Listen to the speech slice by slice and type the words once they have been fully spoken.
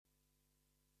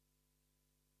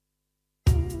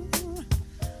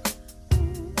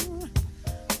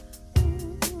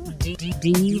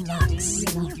Dlux.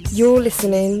 You're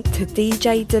listening to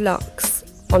DJ Dlux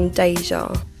on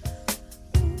Deja.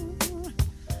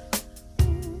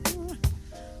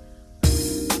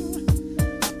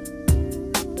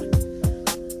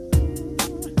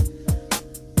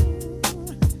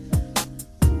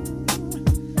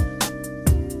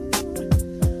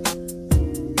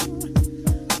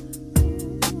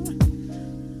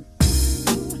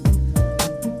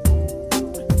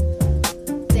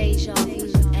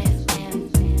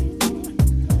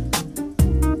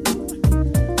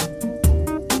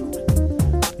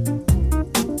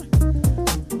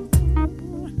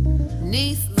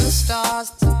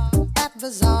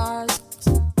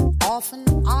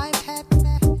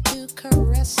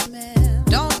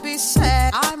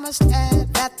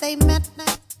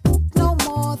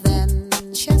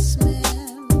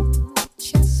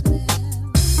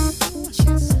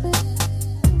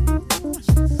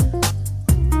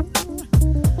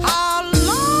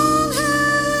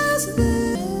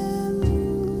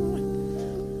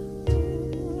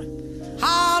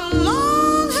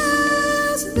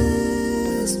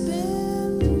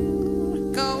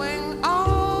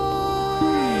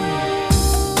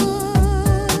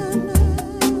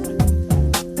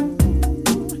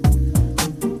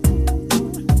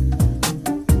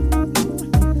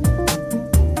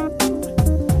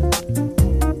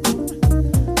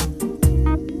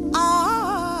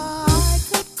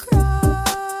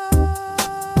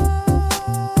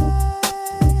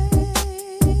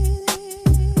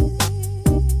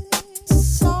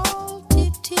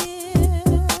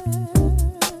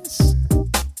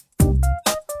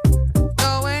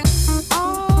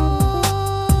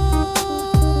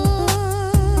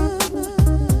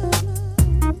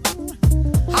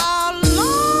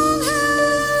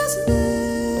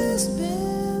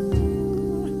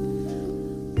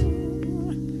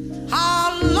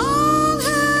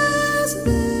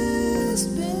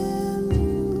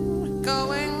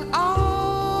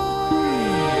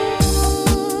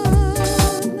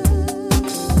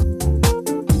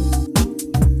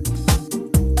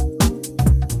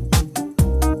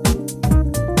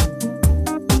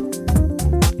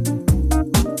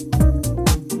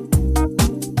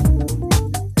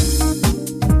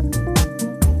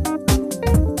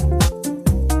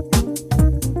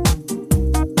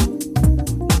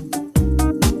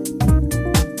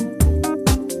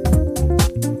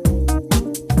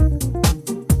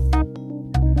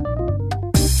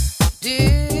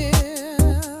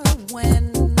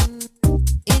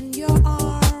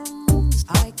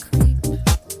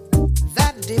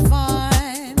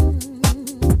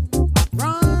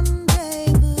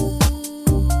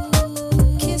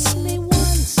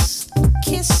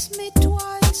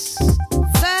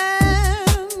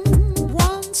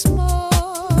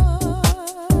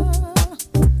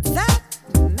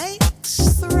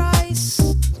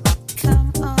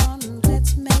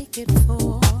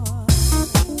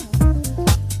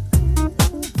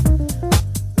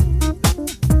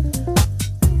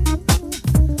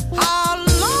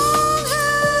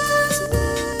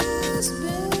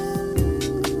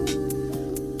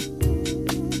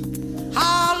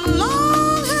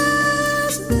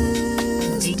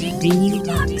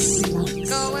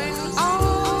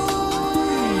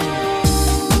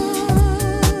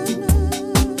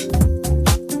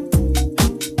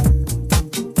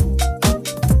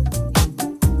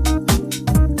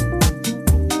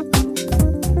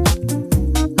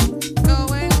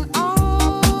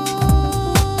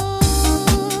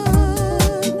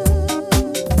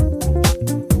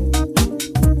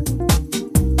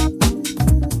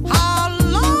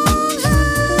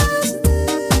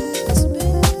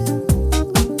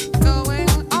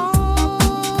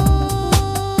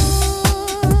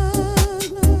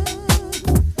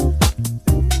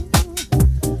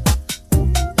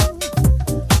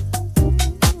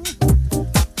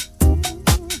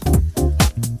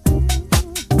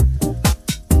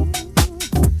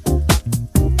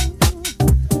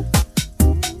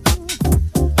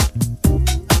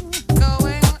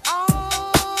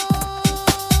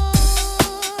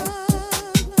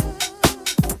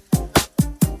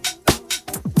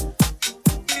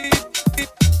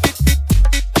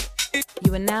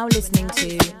 You are now listening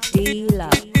to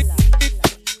Dlux.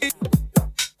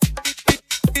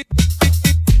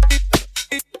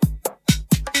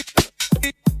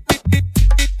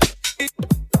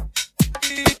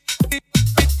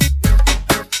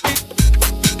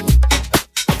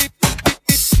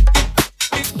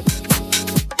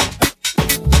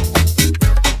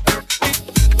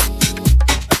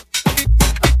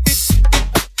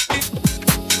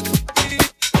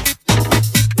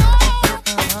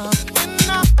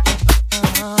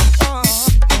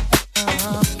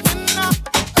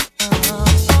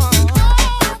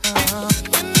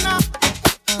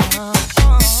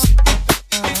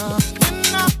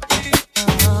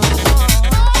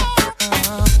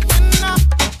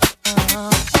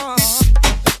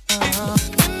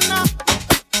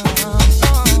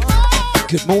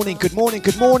 Good morning, good morning,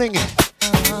 good morning.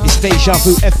 It's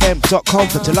dejavufm.com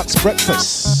for Dlux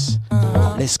Breakfast.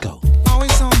 Let's go.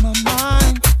 Always on my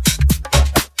mind.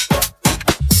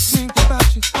 Think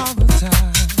about you all the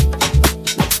time.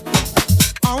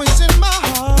 Always in my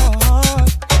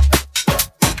heart.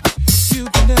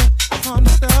 You've been there from the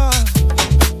start.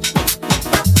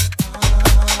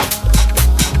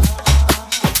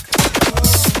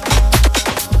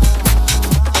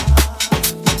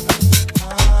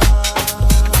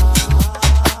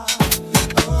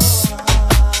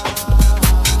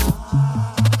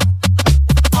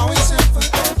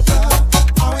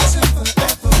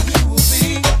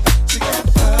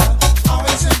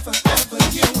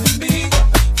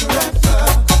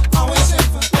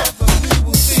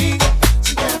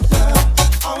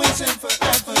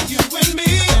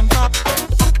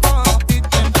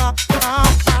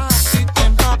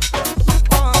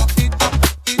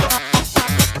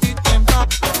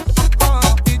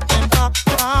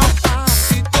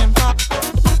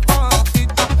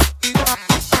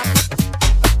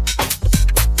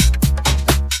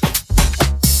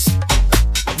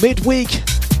 Midweek,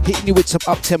 hitting you with some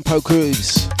up-tempo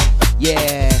grooves.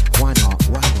 Yeah, why not,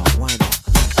 why not, why not?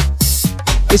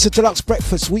 It's a Dlux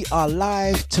Breakfast. We are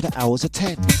live to the hours of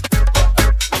 10.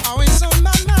 Always on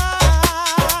my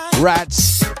mind.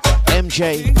 Rads,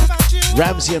 MJ,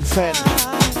 Ramsey and Fen.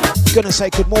 Gonna say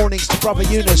good mornings to Brother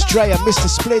Eunice, Dre and Mr.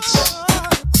 Splits.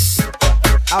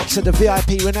 Out to the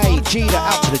VIP Renee, Gina,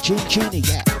 out to the Genie,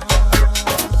 yeah.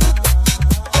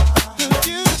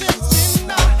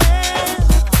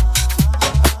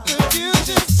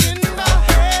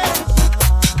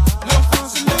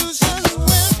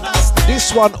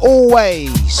 This one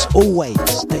always, always,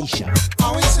 Station.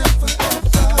 Always and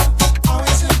forever.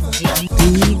 Always and forever.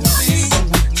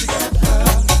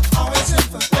 Always and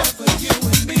forever. You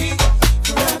and me.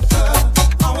 Forever.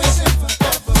 Always and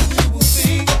forever. We will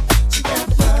be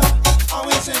together.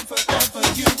 Always and forever.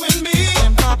 You and me.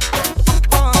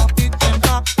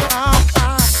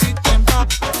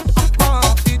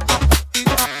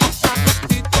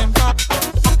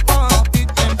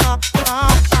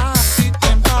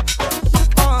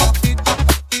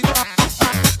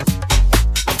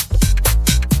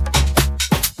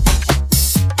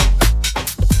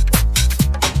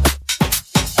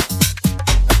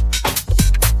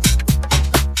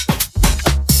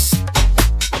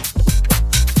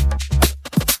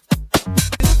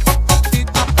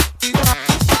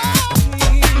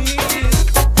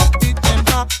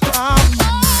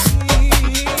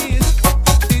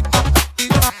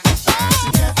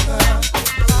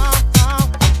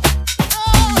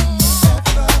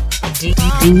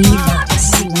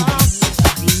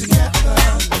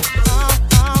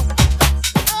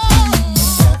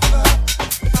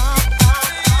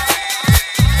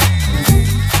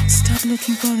 Stop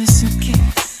looking for the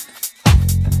suitcase.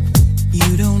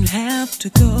 You don't have to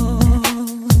go.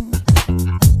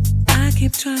 I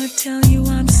keep trying to tell you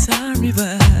I'm sorry,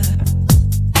 but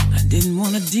I didn't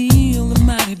want to deal the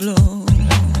mighty blow.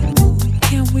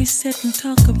 Can't we sit and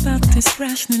talk about this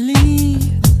rationally?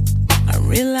 I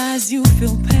realize you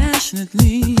feel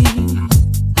passionately.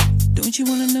 Don't you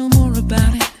want to know more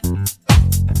about it?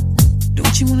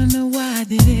 Don't you want to know why I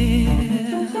did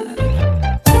it?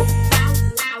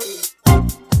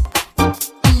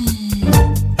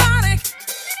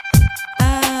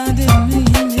 I didn't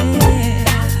mean it.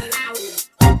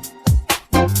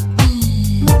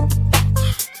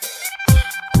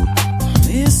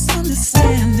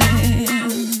 Misunderstanding.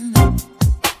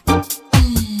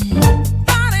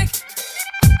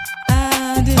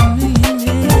 I didn't mean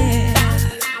it.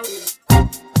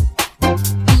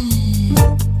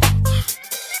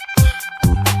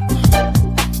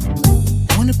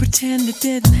 Wanna pretend it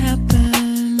didn't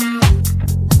happen.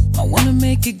 I wanna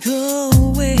make it go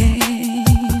away.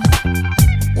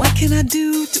 What can I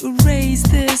do to erase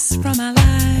this from our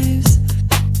lives?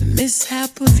 The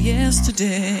mishap of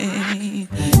yesterday.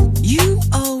 You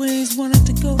always wanted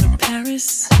to go to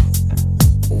Paris.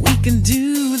 We can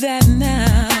do that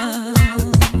now.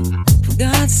 For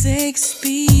God's sake,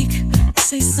 speak,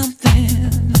 say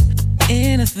something,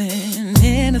 anything,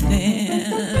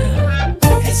 anything.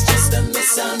 It's just a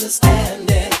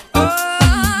misunderstanding. I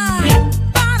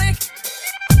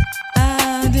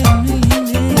didn't mean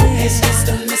it. It's just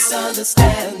a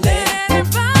misunderstanding.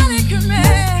 Anybody can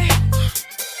make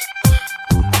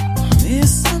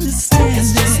misunderstanding.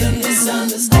 It's just a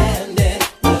misunderstanding.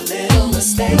 A little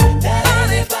mistake that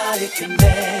anybody can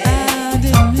make. I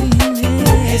didn't mean it.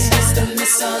 It's just a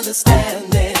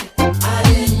misunderstanding. I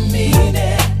didn't mean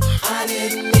it. I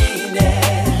didn't mean it.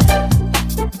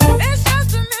 It's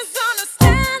just a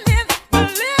misunderstanding. A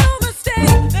little mistake.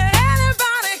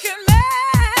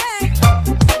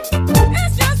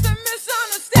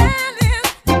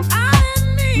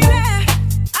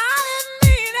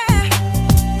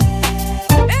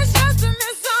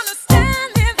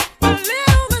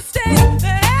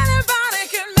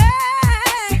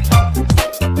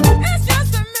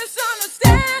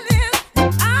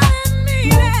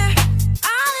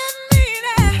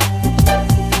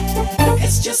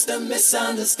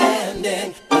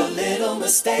 misunderstanding, a little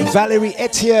mistake. Valerie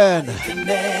Etienne,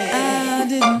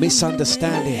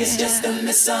 misunderstanding. It's just a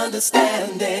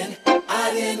misunderstanding.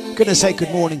 I didn't. Gonna say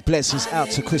good morning, blessings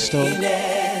out to Crystal.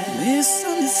 It's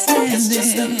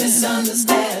just a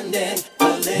misunderstanding.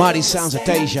 Mighty sounds of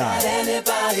Deja.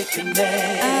 Anybody can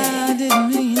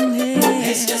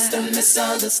It's just a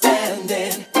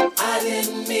misunderstanding. I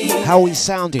didn't mean. How we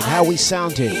sounding? How we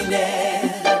sounding?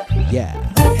 Yeah.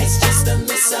 It's just a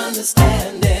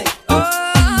misunderstanding.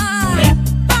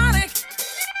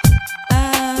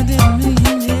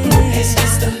 It's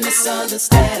just a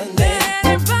misunderstanding.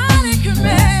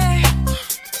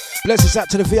 Blessings out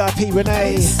to the VIP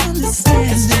Renee. Is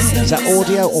that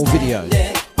audio or video?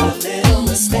 A little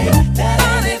mistake that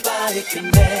anybody can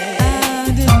make.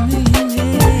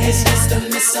 It's just a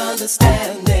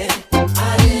misunderstanding.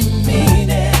 I didn't mean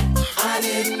it. I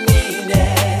didn't mean it.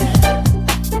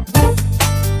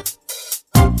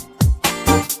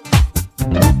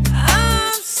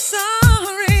 I'm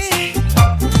sorry.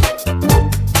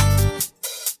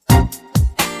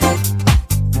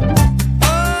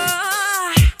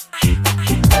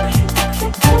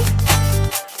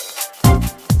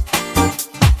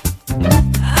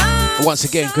 Once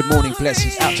again, good morning,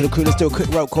 blessings out to the crew. Let's do a quick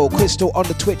roll call. Crystal on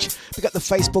the Twitch. We got the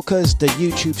Facebookers, the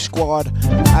YouTube squad.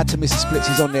 Add to Mr. Splits,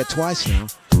 he's on there twice now.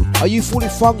 Are you fully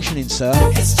functioning, sir?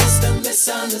 It's just a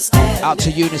misunderstanding. Out to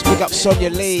Eunice, pick up Sonia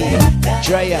Lee,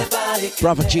 Drea,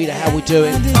 Brother Gita, how we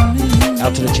doing?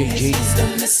 Out to the GG. It's just a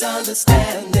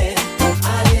misunderstanding.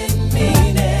 I didn't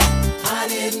mean it. I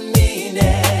didn't mean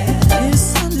it.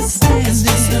 It's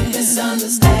just a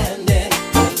misunderstanding.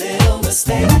 A little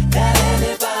mistake that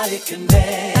anybody can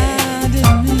make.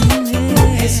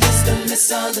 It's just a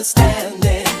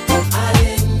misunderstanding. I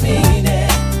didn't mean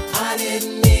it. I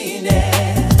didn't mean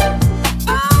it.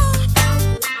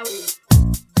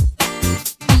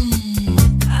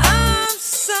 I'm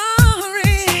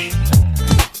sorry.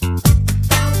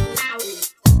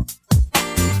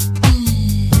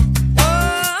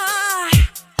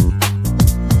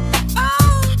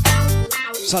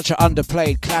 Such an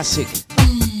underplayed classic.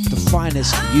 The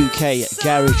finest UK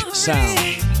garage sound.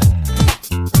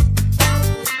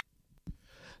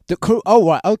 The crew, oh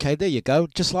right, okay, there you go.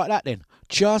 Just like that then.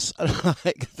 Just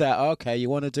like that. Okay, you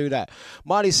want to do that.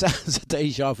 Mighty sounds at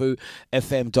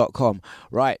dejavufm.com.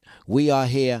 Right, we are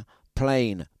here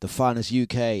playing the finest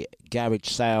UK garage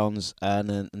sounds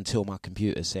and until my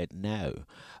computer said no.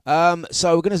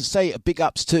 So we're going to say big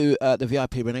ups to the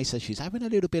VIP Renee. Says she's having a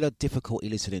little bit of difficulty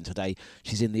listening today.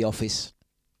 She's in the office.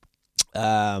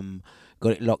 Got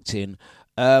it locked in.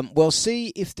 We'll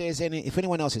see if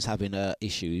anyone else is having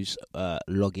issues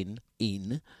logging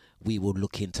in. We will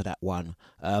look into that one.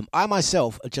 I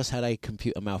myself just had a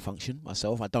computer malfunction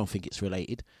myself. I don't think it's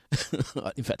related.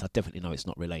 In fact, I definitely know it's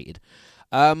not related.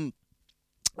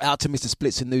 Out to Mr.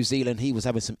 Splits in New Zealand. He was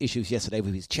having some issues yesterday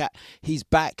with his chat. He's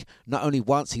back not only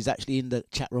once, he's actually in the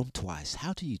chat room twice.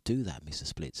 How do you do that, Mr.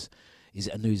 Splits? Is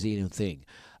it a New Zealand thing?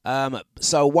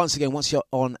 So once again, once you're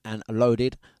on and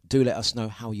loaded, do let us know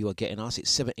how you are getting us.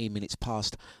 It's 17 minutes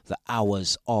past the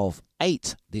hours of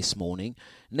 8 this morning.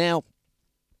 Now,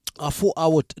 I thought I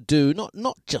would do, not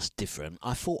just different,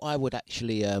 I thought I would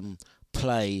actually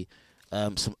play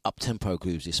some up-tempo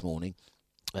grooves this morning.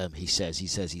 He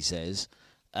says.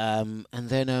 And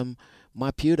then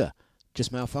my pewter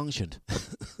just malfunctioned.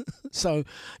 So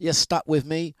you're stuck with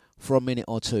me for a minute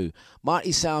or two.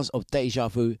 Mighty sounds of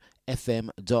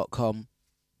dejavufm.com.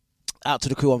 Out to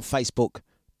the crew on Facebook,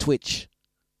 Twitch,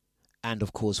 and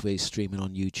of course we're streaming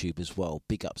on YouTube as well.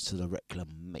 Big ups to the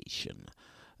Reclamation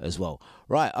as well.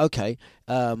 Right, okay.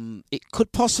 It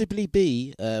could possibly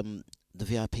be the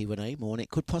VIP Renee more, and it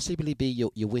could possibly be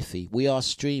your Wi-Fi. We are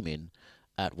streaming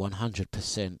at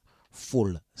 100%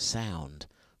 full sound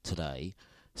today,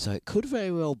 so it could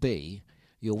very well be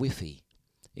your Wi-Fi.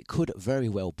 It could very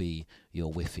well be your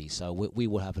Wi-Fi, so we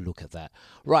will have a look at that.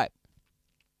 Right.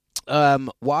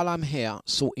 While I'm here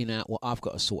sorting out what I've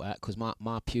got to sort out, because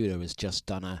my pewter has just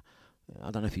done I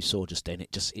don't know if you saw just then,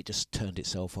 it just turned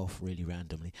itself off really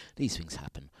randomly. These things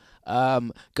happen.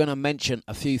 Gonna mention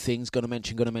a few things. Gonna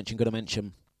mention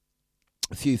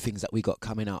a few things that we got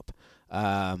coming up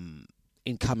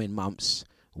in coming months,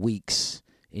 weeks,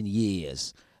 in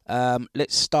years.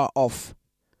 Let's start off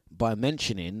by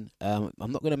mentioning. I'm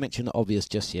not going to mention the obvious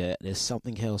just yet. There's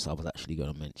something else I was actually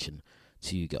going to mention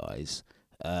to you guys,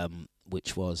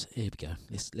 which was, here we go.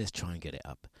 Let's try and get it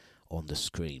up on the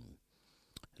screen.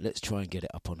 He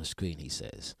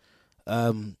says.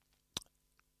 I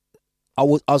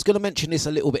was going to mention this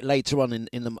a little bit later on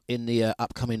in the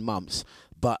upcoming months,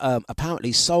 but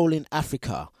apparently Soul in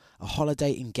Africa A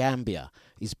Holiday in Gambia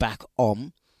is back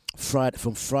on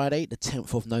from Friday the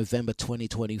 10th of November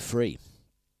 2023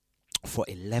 for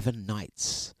 11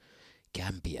 nights.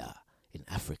 Gambia in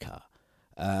Africa.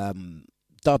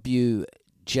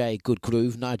 WJ Good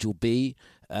Groove, Nigel B,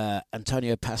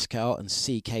 Antonio Pascal and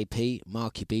CKP,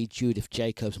 Marky B, Judith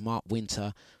Jacobs, Mark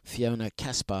Winter, Fiona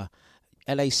Casper,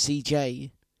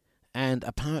 LACJ, and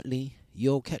apparently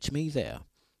You'll Catch Me There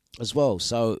as well.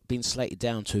 So been slated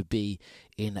down to be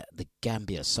in the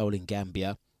Gambia, Soul in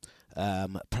Gambia,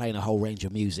 playing a whole range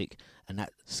of music, and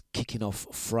that's kicking off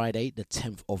Friday the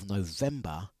 10th of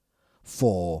November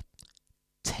for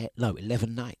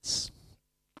 11 nights.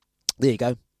 There you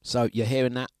go. So you're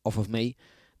hearing that off of me.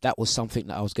 That was something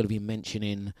that I was going to be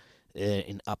mentioning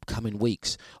in upcoming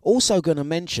weeks. Also going to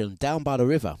mention Down by the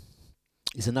River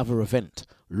is another event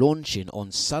launching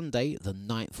on Sunday the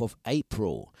 9th of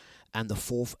April and the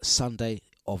 4th Sunday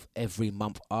of every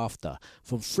month after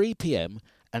from 3 p.m.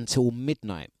 until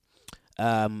midnight.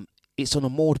 It's on a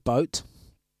moored boat,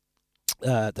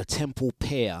 the Temple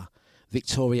Pier,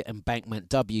 Victoria Embankment,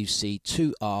 WC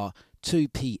 2R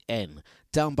 2PN,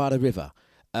 Down by the River.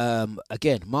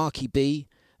 Again, Marky B,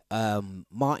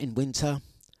 Martin Winter,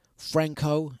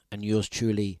 Franco, and yours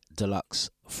truly, Dlux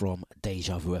from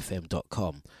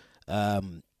dejavufm.com.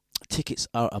 Tickets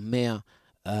are a mere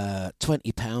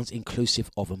 £20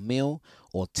 inclusive of a meal,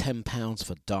 or £10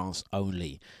 for dance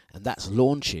only. And that's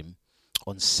launching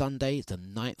on Sunday, the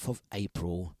 9th of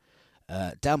April,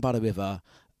 Down by the River,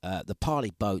 the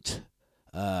Parley Boat,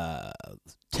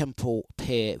 Temple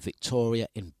Pier, Victoria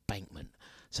Embankment.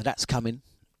 So that's coming.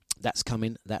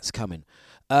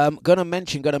 Gonna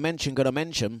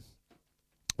mention.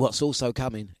 What's also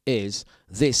coming is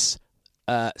this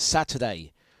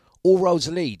Saturday. All roads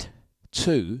lead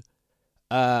to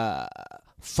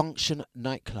Function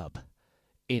Nightclub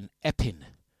in Epping,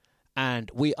 and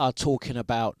we are talking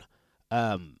about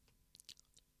the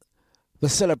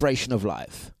celebration of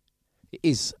life. It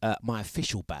is my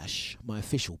official bash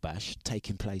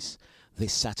taking place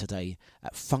this Saturday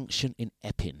at Function in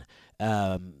Epping.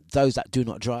 Those that do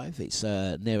not drive, it's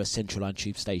near a Central Line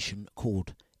tube station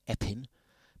called Epping.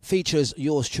 Features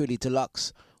yours truly,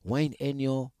 Dlux, Wayne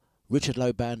Enyo, Richard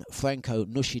Loban, Franco,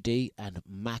 Nushi D, and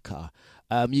Maka.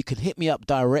 You can hit me up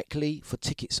directly for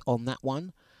tickets on that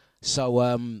one.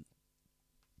 So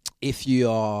if you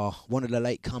are one of the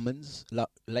latecomers,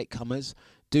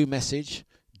 do message,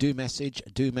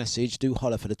 do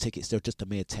holler for the tickets. They're just a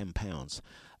mere £10.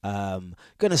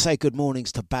 Gonna say good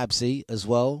mornings to Babsy as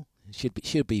well.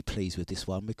 Should be pleased with this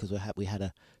one because we had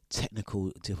a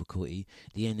technical difficulty.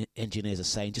 The engineers are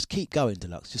saying just keep going,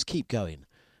 Dlux, just keep going.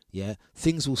 Yeah,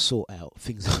 things will sort out.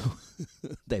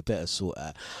 They better sort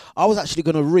out. I was actually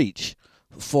gonna reach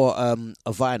for a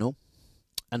vinyl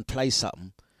and play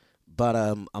something, but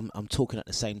I'm talking at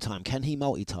the same time. Can he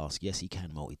multitask? Yes, he can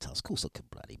multitask. Of course I can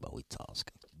bloody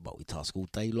multitask all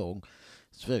day long.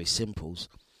 It's very simple.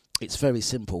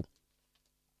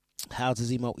 How does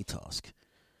he multitask?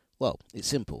 Well, it's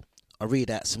simple. I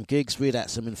read out some gigs, read out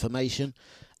some information,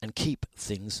 and keep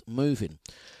things moving.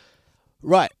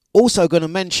 Right. Also gonna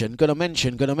mention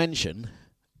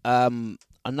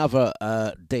another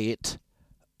date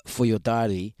for your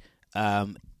diary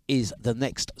is the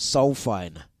next Soul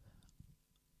Fine,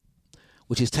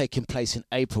 which is taking place in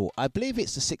April. I believe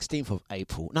it's the 16th of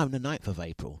April. No, the 9th of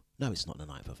April. No, it's not the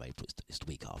 9th of April. It's the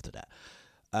week after that.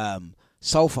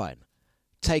 Soul Fine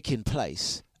taking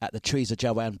place at the Trees of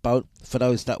Joanne boat. For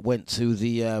those that went to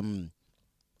the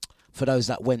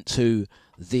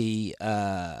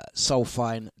Soul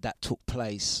Fine that took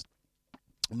place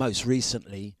most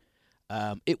recently,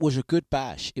 it was a good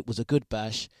bash.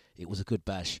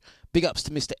 Big ups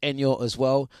to Mr. Enyo as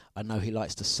well. I know he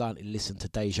likes to silently listen to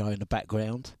Deja in the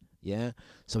background. Yeah,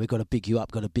 so we got to big you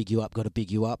up.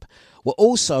 We're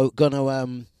also gonna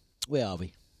where are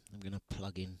we? I'm gonna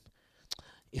plug in.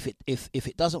 If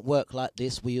it doesn't work like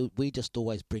this, we just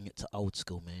always bring it to old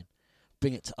school, man.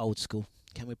 Bring it to old school.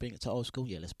 Can we bring it to old school?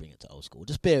 Yeah, let's bring it to old school.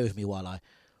 Just bear with me while I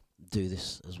do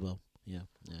this as well. Yeah.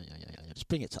 Just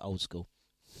bring it to old school.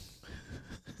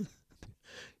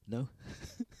 No?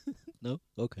 No?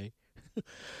 Okay.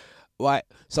 Right,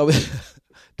 so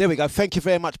there we go. Thank you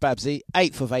very much, Babsy.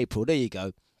 8th of April, there you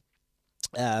go.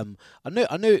 I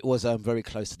knew it was very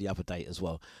close to the other date as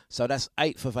well. So that's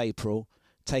 8th of April,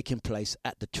 taking place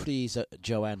at the Trees at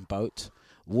Joanne boat,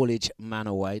 Woolwich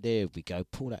Manor. There we go.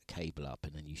 Pull that cable up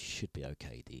and then you should be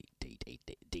okay,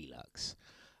 Dlux.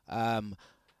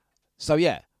 So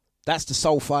yeah, that's the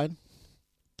Soul Fine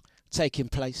taking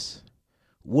place,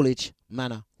 Woolwich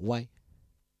Manor Way.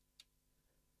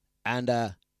 And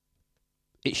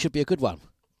it should be a good one.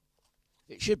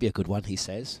 It should be a good one, he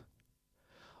says.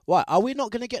 Right, are we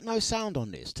not going to get no sound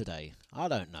on this today? I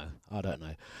don't know. I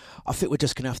think we're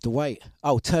just going to have to wait.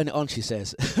 Oh, turn it on, she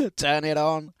says. Turn it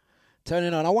on.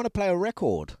 I want to play a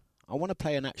record. I want to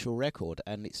play an actual record,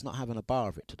 and it's not having a bar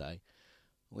of it today.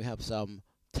 We have some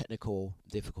technical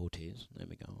difficulties. There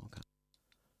we go. Okay.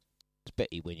 It's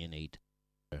Betty when you need.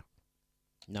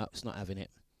 No, it's not having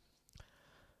it.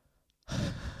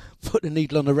 Put the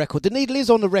needle on the record. The needle is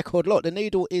on the record. Look, the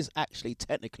needle is actually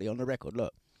technically on the record.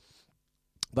 Look.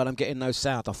 But I'm getting no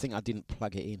sound. I think I didn't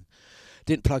plug it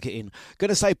in.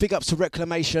 Gonna say big ups to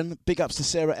Reclamation. Big ups to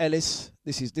Sarah Ellis.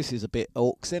 This is a bit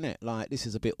orcs, isn't it? Like, this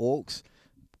is a bit orcs.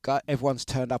 Everyone's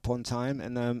turned up on time.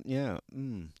 And, yeah.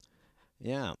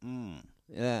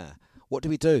 What do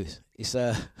we do? It's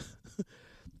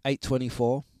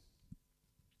 8:24.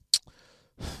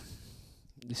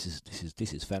 This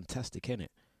is fantastic, isn't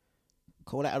it?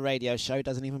 Call that a radio show.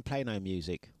 Doesn't even play no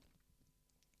music.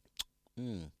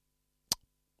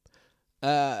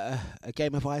 A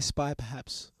game of I Spy,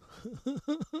 perhaps.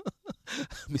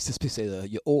 Mr. Smith says,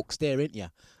 "You're orcs there, ain't ya?"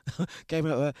 game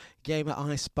of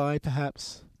I Spy,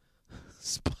 perhaps.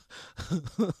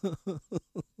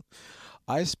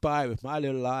 I spy with my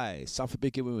little eye. Something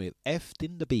beginning with F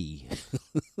in the B.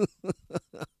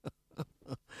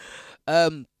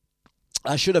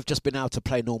 I should have just been able to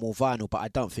play normal vinyl, but I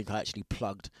don't think I actually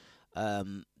plugged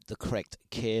the correct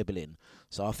cable in.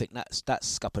 So I think that's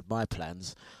scuppered my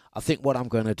plans. I think what I'm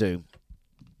going to do,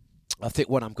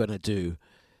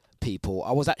 people,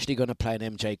 I was actually going to play an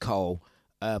MJ Cole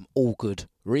All Good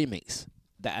remix,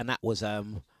 that was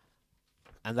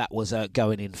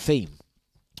going in theme,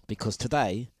 because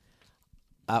today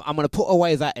I'm going to put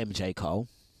away that MJ Cole.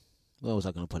 Where was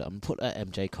I going to put it? I'm going to put that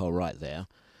MJ Cole right there.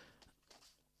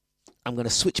 I'm going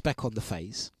to switch back on the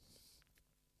phase.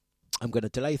 I'm going to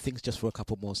delay things just for a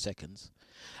couple more seconds.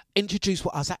 Introduce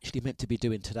what I was actually meant to be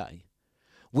doing today,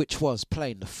 which was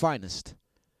playing the finest,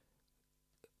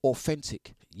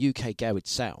 authentic UK garage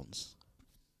sounds,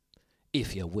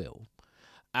 if you will.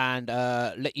 And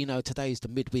let you know today's the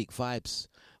midweek vibes,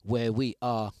 where we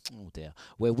are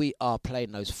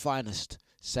playing those finest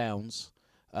sounds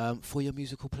for your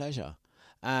musical pleasure.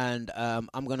 And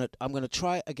I'm gonna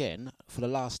try it again for the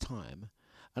last time,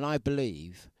 and I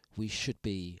believe we should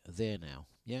be there now.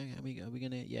 Yeah, are we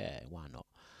gonna? Yeah, why not?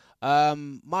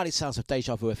 Miley Sounds of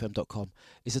dejavufm.com.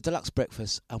 It's a deluxe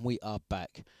breakfast, and we are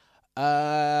back.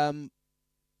 Let's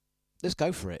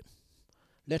go for it.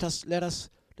 Let us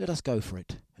go for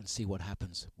it and see what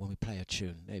happens when we play a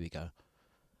tune. There we go.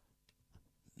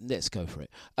 Let's go for it.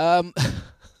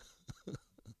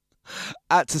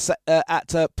 At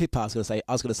Pippa, I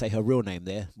was gonna say her real name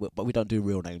there, but we don't do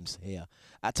real names here.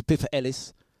 At Pippa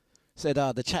Ellis said,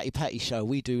 the Chatty Patty show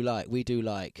we do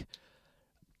like.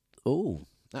 Oh,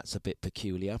 that's a bit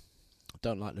peculiar.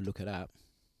 Don't like the look of that.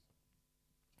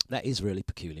 That is really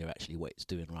peculiar, actually, what it's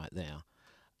doing right there.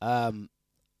 That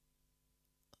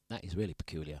is really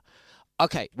peculiar.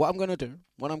 Okay, what I'm gonna do,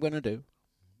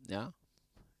 yeah,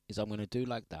 is I'm gonna do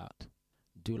like that,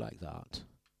 do like that.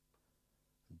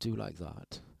 Do like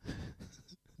that,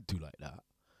 do like that,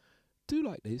 do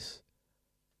like this,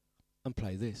 and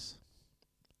play this,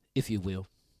 if you will.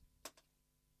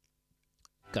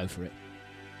 Go for it.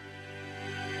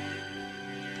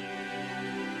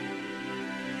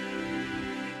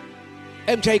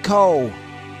 MJ Cole,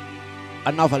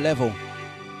 Another Level.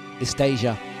 It's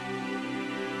Deja.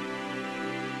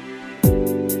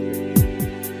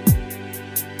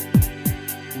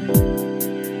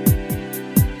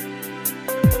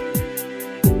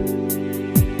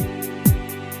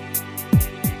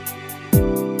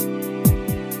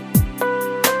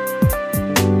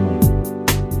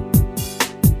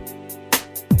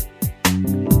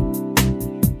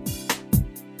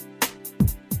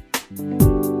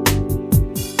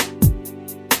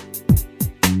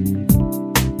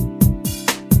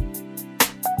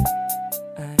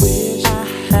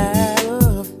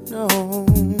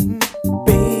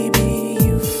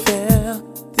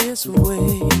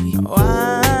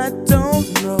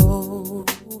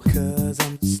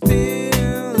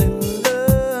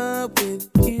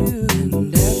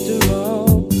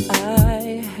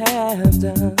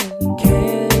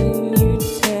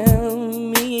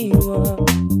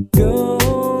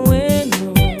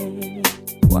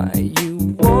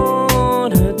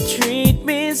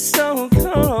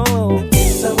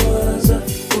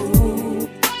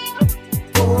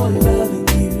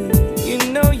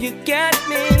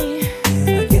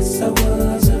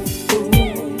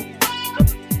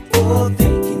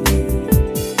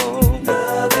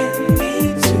 Loving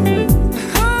me too.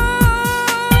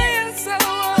 Oh, yes, I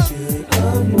was.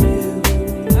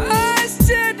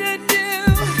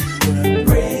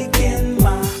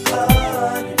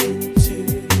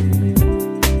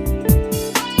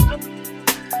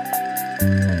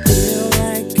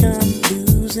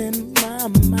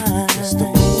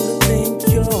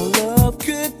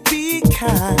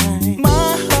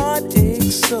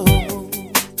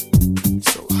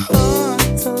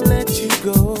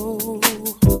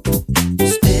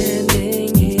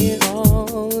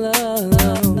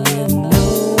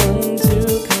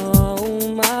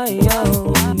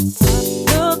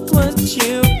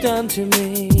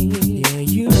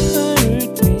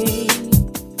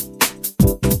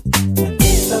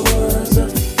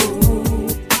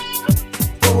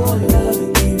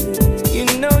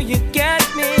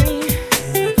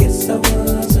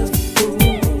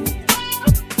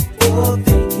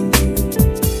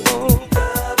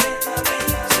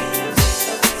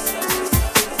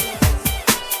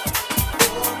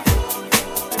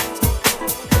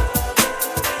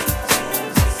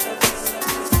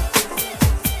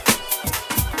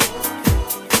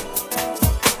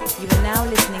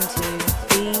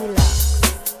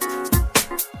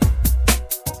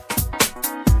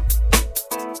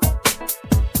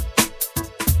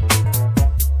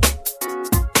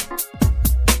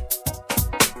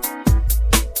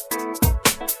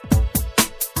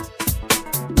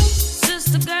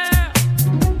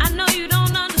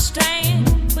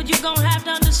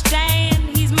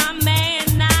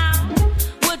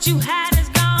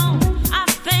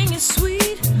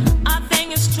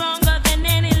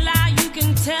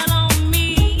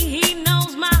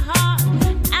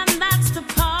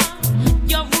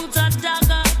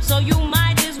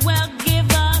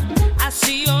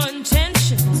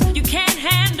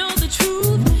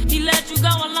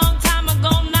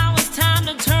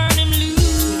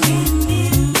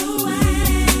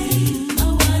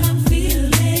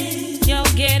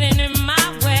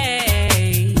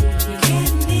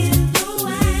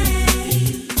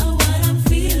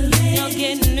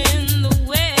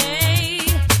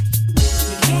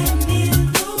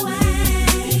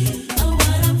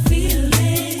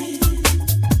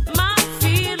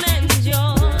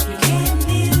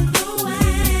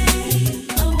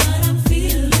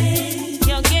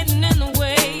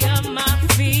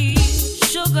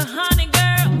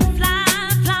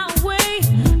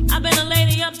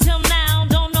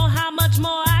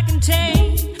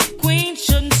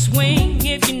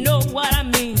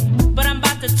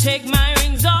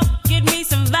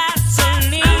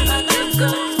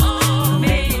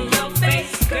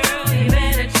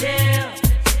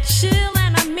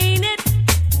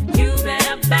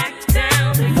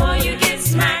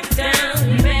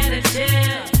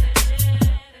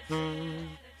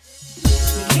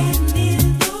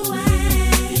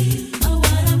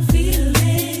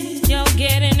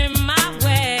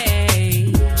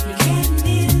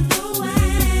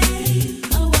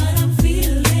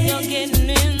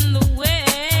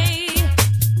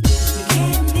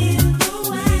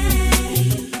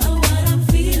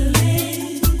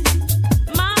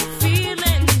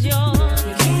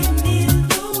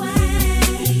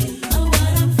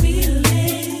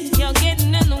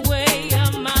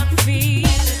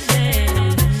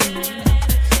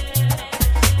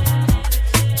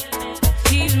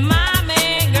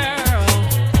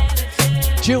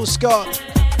 Jill Scott.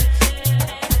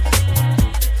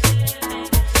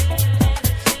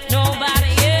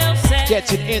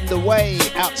 Getting in the way.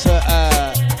 Out to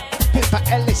Pippa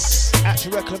Ellis. Out to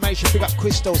Reclamation. Big up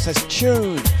Crystal. Says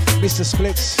tune. Mr.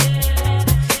 Splits.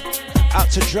 Out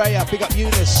to Drea. Big up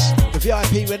Eunice. The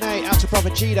VIP Renee. Out to Brother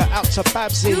Gita. Out to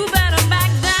Babsy.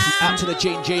 Out to the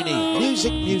Gene Genie.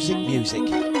 Music, music, music.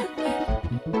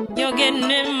 You're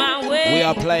getting in my way. We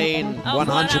are playing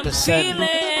 100%.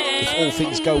 If all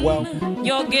things go well.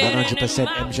 100%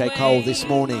 MJ Cole this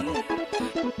morning.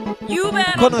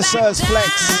 Connoisseurs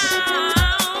Flex.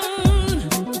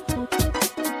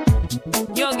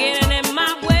 You're getting in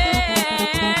my way.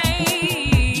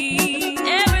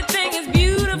 Everything is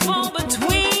beautiful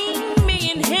between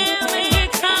me and him, and here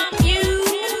come you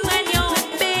and your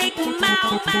big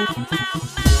mouth.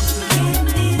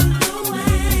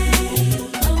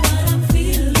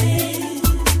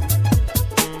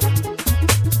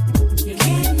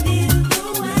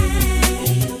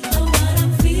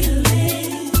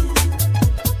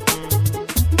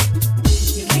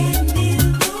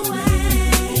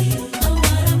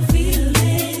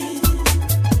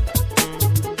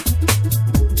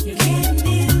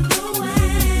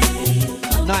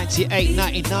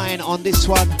 $98.99 on this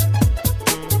one.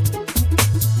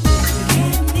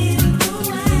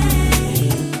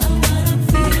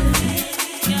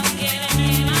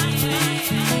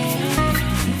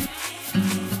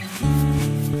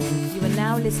 You are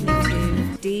now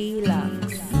listening to Dlux.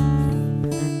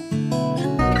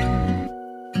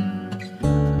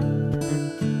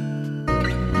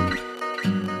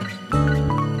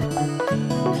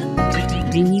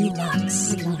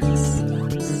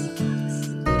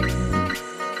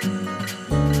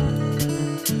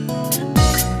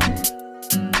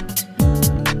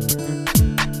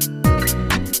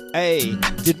 Hey,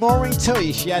 did Maureen tell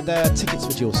you she had tickets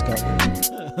for Jill Scott?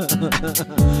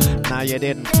 No, you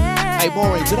didn't. Hey,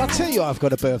 Maureen, did I tell you I've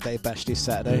got a birthday bash this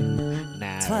Saturday?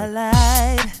 Nah.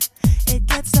 Twilight, it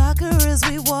gets darker as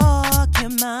we walk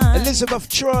your mind. Elizabeth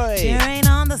Troy,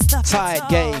 On the stuff Tired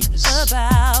Games.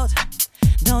 About.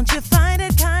 Don't you find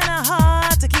it kinda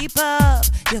hard to keep up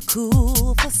your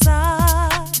cool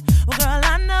facade? Well, girl,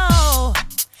 I know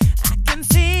I can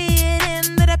see it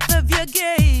in the depth of your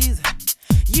gaze.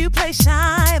 You play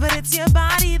shy, but it's your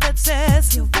body that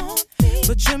says you won't be.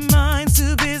 But your mind's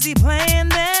too busy playing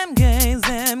them games,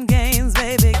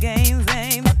 baby, games.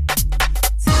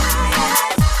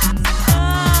 Tired.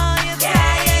 Oh, you're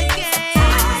tired, games.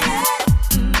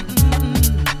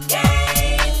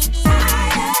 Games.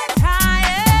 Tired.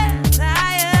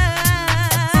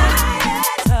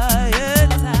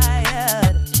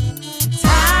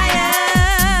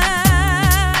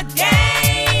 Games.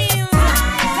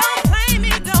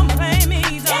 Don't play me.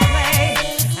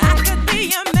 I could be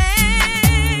your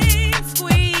main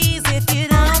squeeze if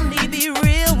you'd only be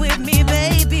real with me,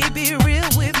 baby. Be real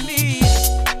with me.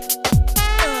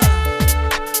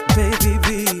 Baby B.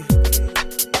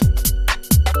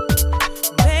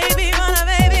 Baby wanna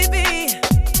baby B.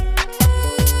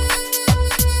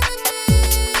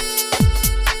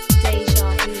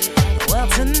 Well,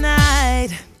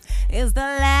 tonight is the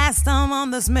last time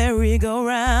on this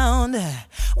merry-go-round.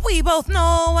 We both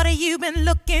know what you've been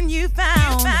looking, you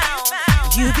found.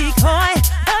 You be coy,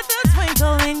 but the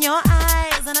twinkle in your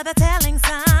eyes, another telling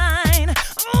sign.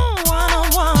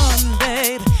 One-on-one,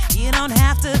 babe. You don't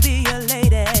have to be a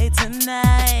lady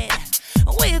tonight.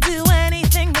 We'll do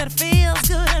anything that feels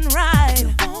good and right.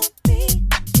 You won't be,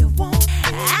 you won't be.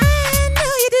 I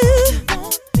know you do. You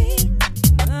won't be.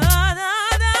 Oh, no,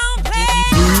 don't play.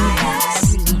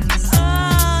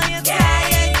 Oh, you're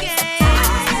tired,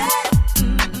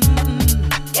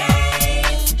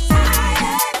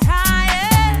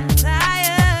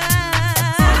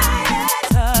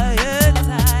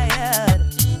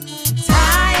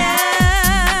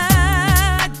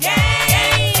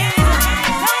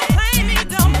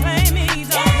 Don't play me.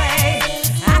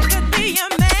 I could be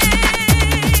your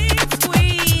main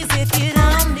squeeze if you'd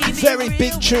only be Very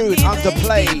big tune,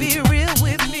 underplayed. Be real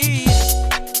with me.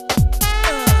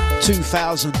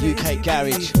 2000 UK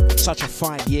Garage. Such a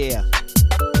fine year.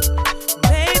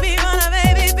 Baby, wanna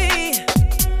baby be.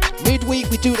 Midweek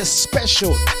we do the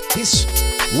special. This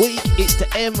week it's the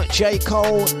MJ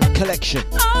Cole collection.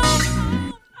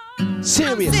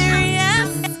 Serious.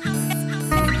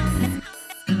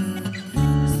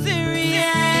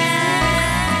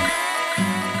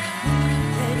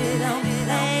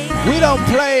 We don't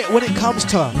play it when it comes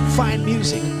to fine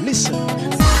music. Listen. Baby,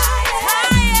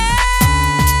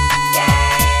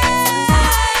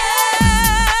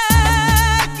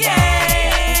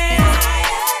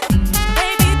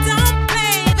 don't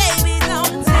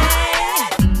play.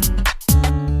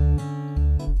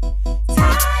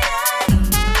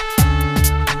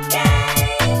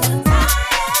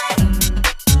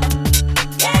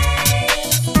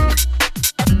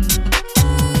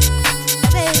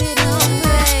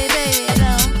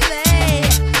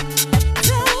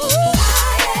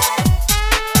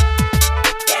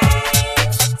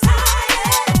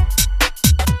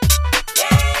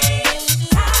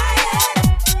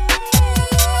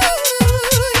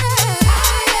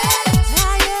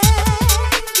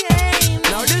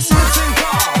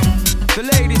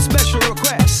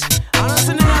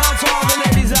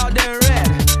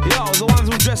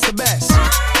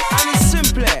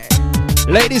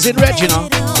 Ladies in red, you know.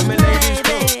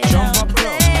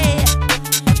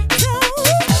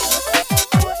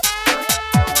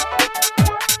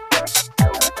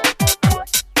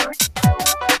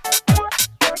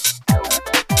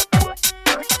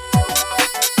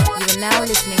 You are now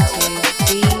listening to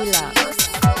Dlux.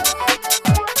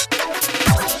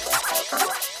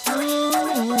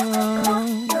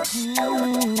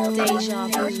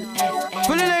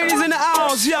 For the ladies in the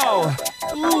house, yo.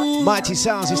 Mighty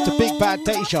Sounds, it's the big bad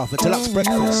Deja for Deluxe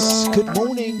Breakfast. Good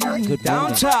morning. Good morning.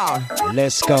 Downtown.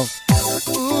 Let's go.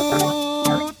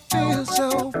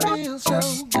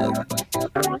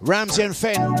 Ramsey and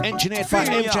Fenn, engineered by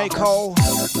MJ Cole.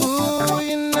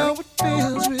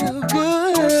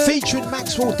 Featuring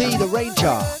Maxwell D, the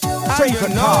Ranger.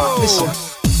 Favorite part, listen.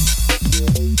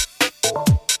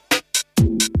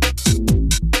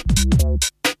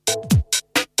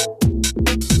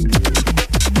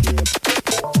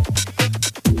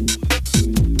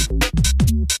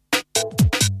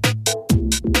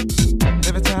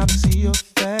 Every time I see your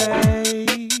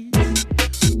face,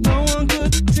 no one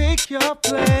could take your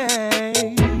place.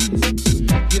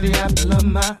 You're the apple of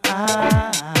my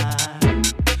eye.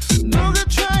 No good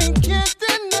try and can't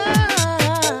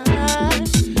deny.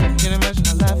 Can't imagine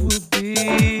how life would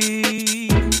be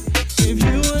if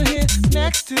you were here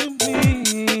next to me.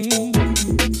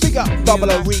 Big up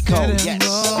Double O Rico, yes.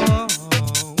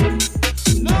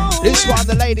 This one,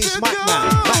 the ladies, Mike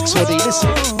Man, Maxwell D, listen.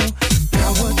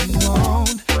 Got what you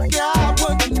want, got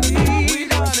what you need. We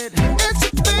got it. It's a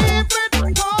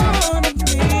favorite part of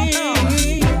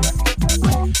me.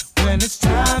 When it's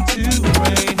time to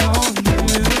rain on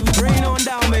you, Rain on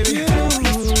down, baby. you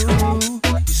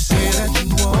say that you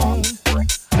won't,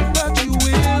 but you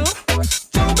will.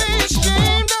 Don't be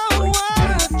ashamed of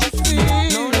what you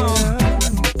feel. No.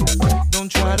 Don't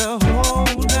try to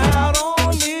hold out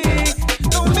on me.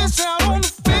 Don't miss out on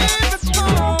the favorite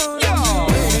part.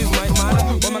 Ladies might man,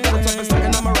 when I got the toughest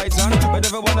thing on my right hand. But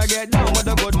if I wanna get down with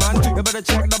a good man, you better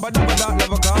check the bottom of that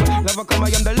never come. Never come, I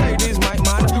am the ladies might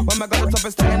man. When I got the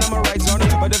toughest thing on my right hand.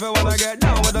 But if I wanna get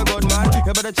down with a good man,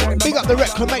 you better check the Big up the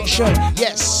Reclamation,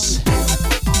 yes.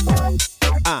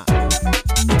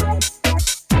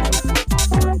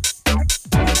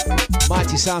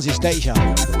 Mighty Sounds is Deja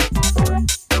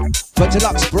for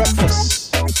Deluxe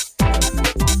Breakfast.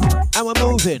 And we're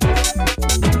moving.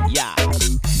 Yeah.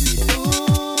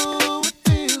 Ooh, it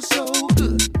feels so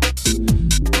good.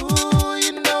 Ooh,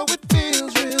 you know it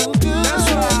feels real good.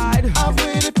 That's right. I've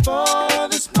waited for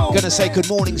this moment. Gonna say good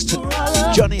mornings to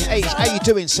Johnny H. How you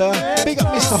doing, sir? Big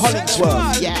up Mr.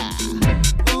 Hollingsworth. Yeah.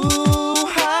 Ooh,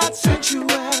 hot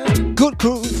sensuality. Good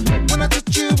groove. When I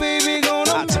touch you, baby,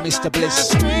 gonna Out to make Mr. my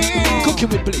Bliss. glass ring. Cooking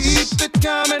with Bliss. Keep it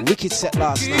coming. Wicked set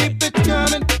last night. Keep it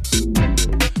coming.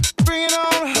 Bring it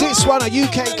on. This one, a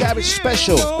UK Garage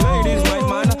special. Ladies might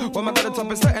man, when I got the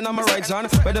toughest thing on my right hand.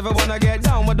 But if I wanna get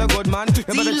down with a good man, you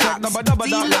better check the bottom of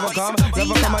that never come.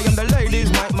 Never come, I am the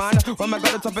ladies might man. When I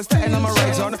got the toughest thing on my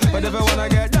right hand. But if I wanna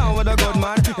get down with a good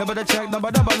man, you better check the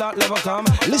bottom of that never come.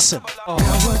 Listen. Got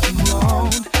what you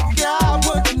want, got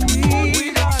what you need.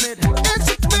 We got it. It's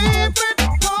a favorite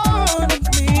part of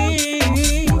me.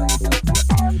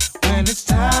 When it's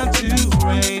time to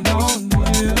rain on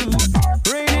you,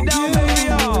 Rain it down, baby,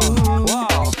 yo.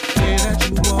 Wow. say that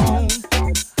you won't,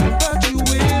 but you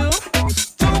will.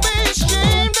 Don't be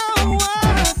ashamed of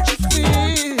what you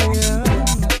feel.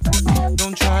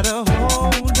 Don't try to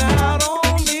hold out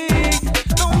on me.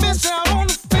 Don't miss out on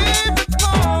the favorite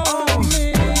part of me.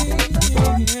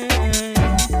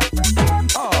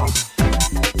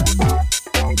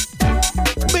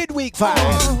 Midweek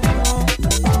vibe.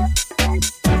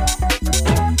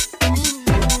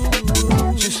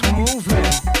 Just moving.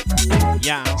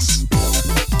 Yes.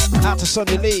 Out to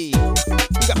Sonny Lee.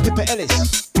 We got Pippa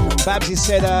Ellis. Babsy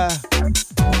said,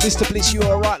 Mr. Bliss, you were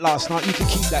alright last night. You can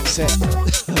keep that set.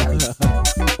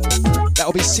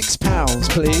 That'll be £6,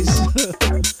 please.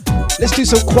 Let's do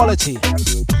some quality.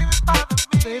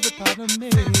 Favorite part of me.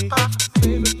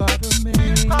 Favorite part of me.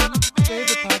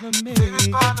 Favorite part of me.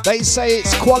 They say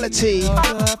it's quality,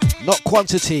 not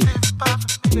quantity.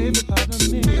 Favorite part of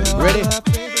me. Ready?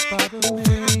 Favorite part of me.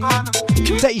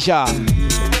 Deja.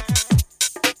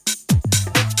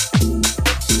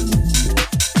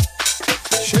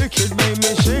 Shake it,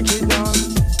 baby, shake it down.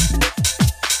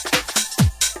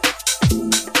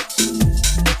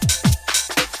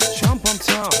 Jump on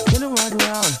town, get it right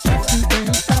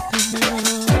around.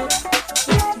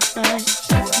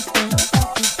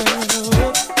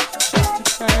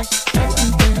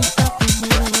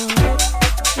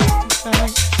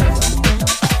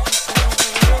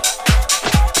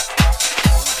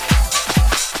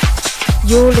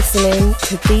 listening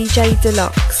to DJ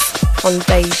Dlux on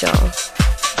Deja.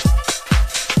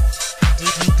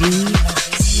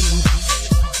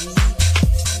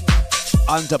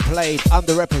 Underplayed,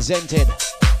 underrepresented.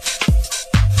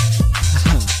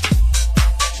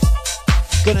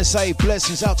 Gonna say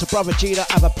blessings out to Brother Gita.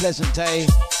 Have a pleasant day.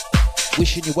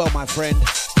 Wishing you well, my friend.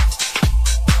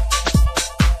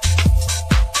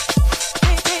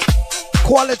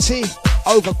 Quality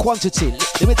over quantity.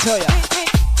 Let me tell ya.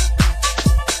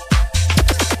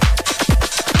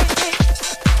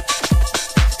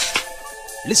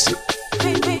 Listen.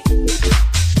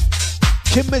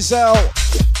 Kim Mizell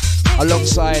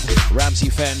alongside Ramsey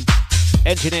Fenn.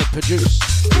 Engineered, produced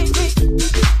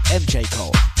MJ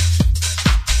Cole.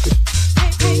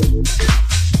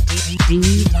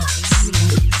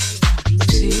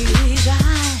 She's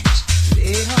eyes,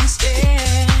 they don't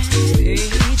stare, they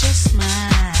just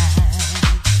smile.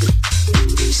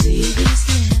 See these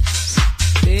lips,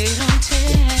 they don't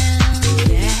tell,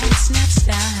 that's not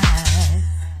style.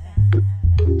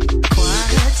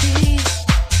 Quality,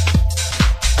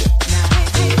 not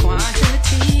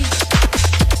quantity.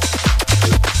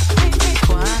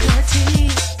 Quality,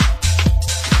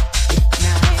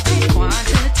 not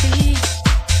quantity.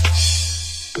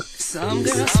 Some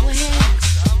girls swear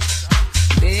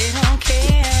they don't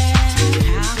care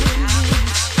how it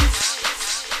looks.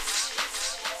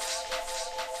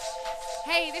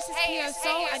 Hey, this is Keo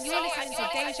Soul, and you're listening to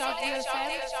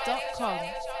dejavufm.com.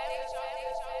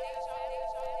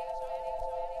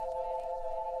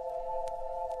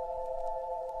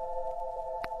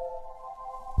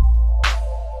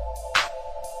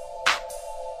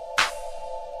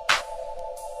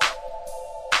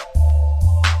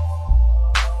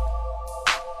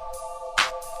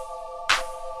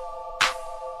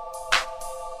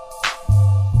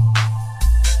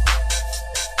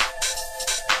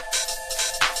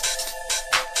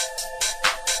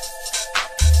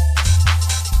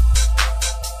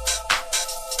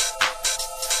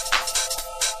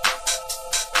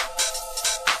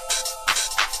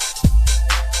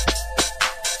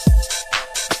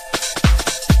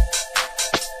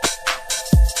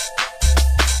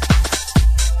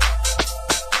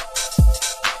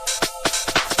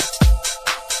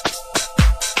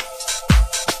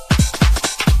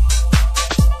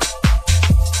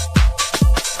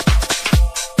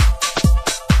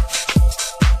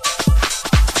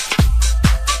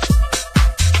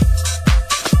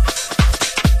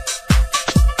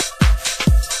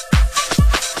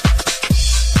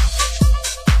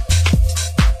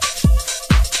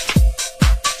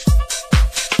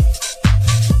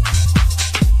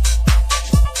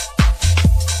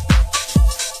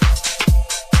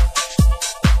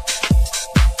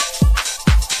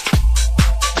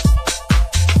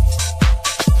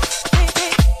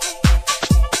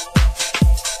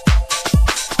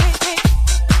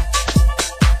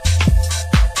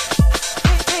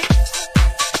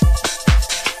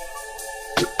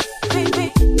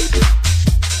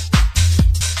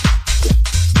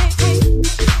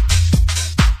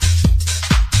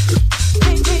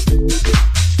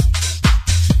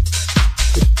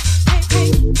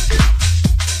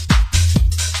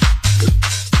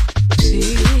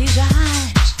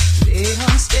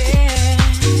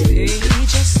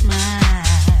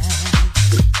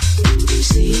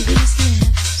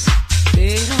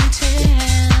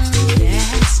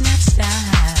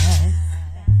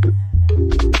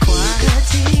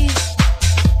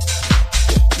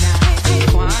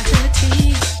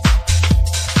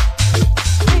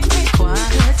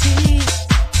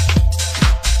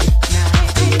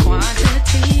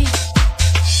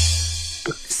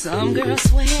 Some girls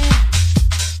swear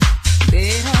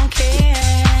they don't care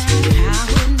how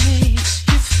it makes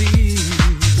you feel.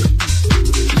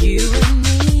 You and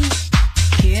me,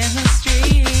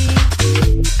 chemistry,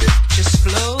 just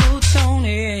floats on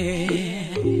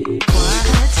it.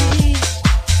 Quality,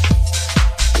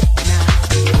 not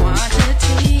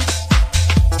quantity.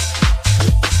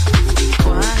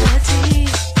 Quality,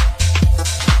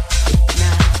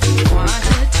 not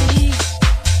quantity.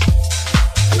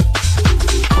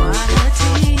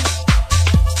 Quality.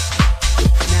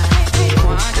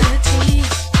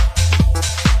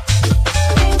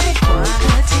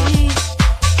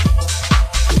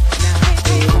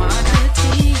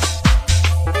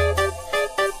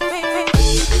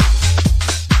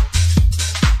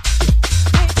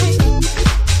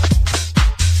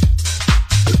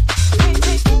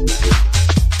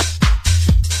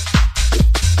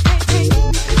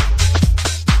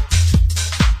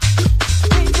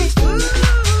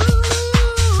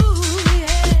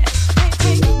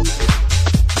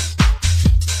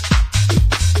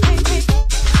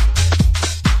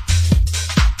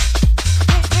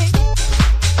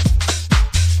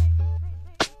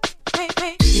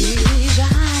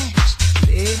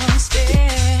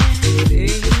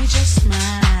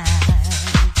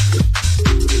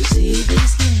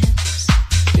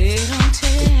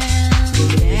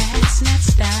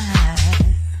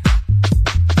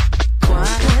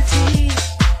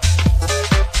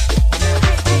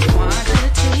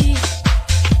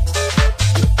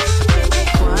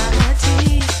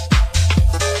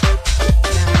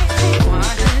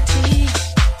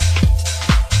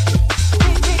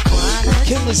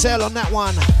 Gazelle on that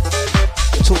one.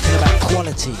 Talking about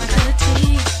quality.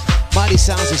 Mighty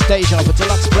Sounds is Deja for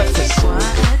Deluxe Breakfast.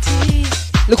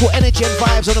 Look what energy and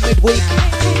vibes on the midweek.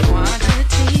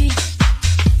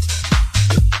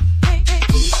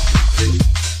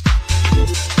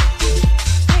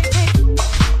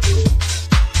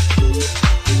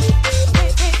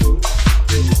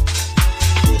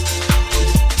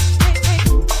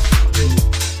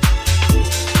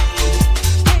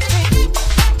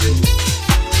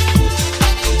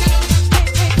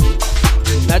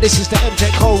 This is the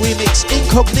MJ Cole remix,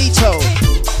 Incognito.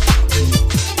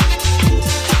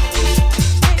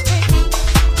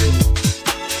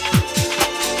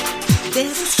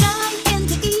 There's a sky in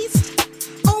the east,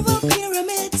 over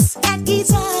pyramids at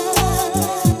Giza,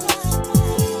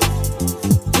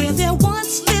 where there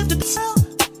once lived a girl.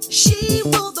 She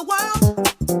ruled the world.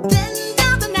 Then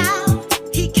down the Nile,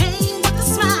 he came with a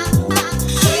smile.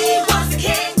 He was the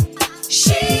king,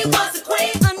 she was the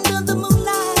queen. Under the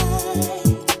moonlight,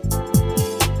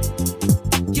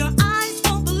 your eyes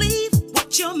won't believe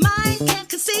what your mind can't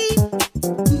conceive.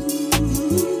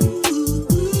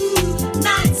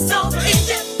 Nights over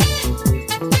Egypt.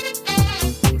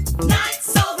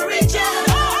 Nights over Egypt.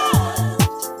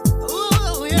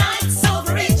 Ooh, yeah. Nights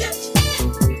over Egypt.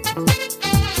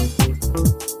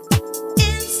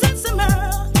 Incense and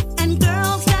myrrh and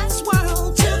girls that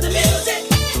swirl to the music.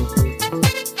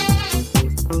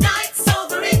 Nights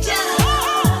over Egypt.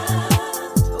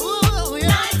 Ooh, yeah.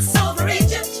 Nights over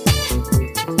Egypt.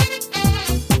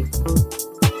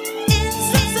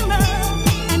 Incense and myrrh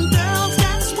and girls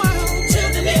that swirl to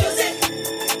the music.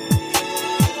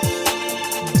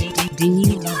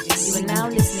 Dlux. You are now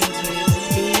listening to Dlux.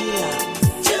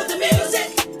 To the music.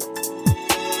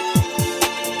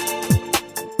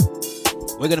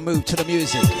 We're gonna move to the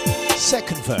music.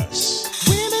 Second verse.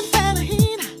 Women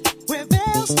Fallaheen, wear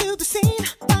veils to the scene.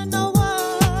 I know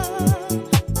one.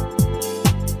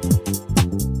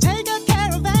 Take a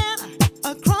caravan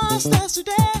across the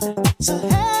Sudan.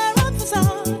 Sahara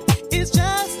facade is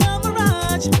just a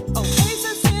mirage.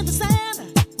 Oasis in the sand,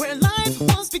 where life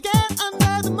once began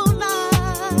under the moonlight.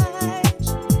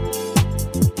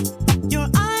 Your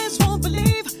eyes won't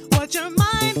believe what your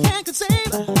mind can't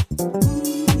conceive.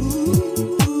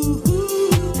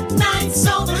 Nights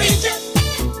over Egypt.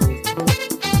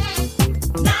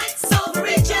 Nights over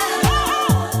Egypt.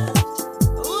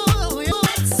 Ooh, yeah.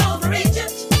 Nights over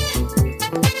Egypt.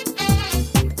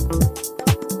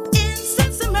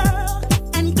 Incense and myrrh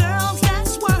and girls that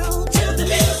swirl to the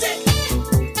music.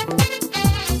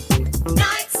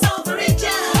 Nights over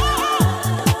Egypt.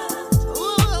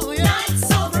 Ooh, yeah.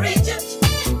 Nights over Egypt.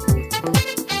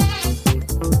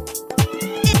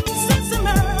 Incense and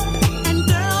myrrh and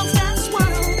girls that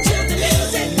swirl to the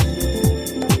music.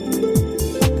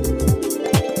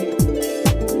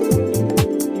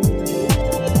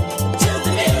 To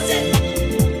the music.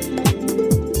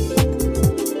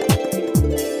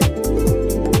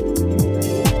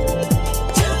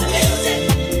 To the music.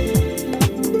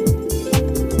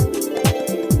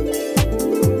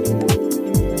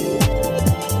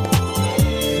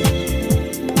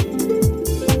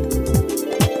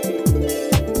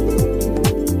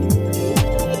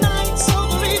 Nights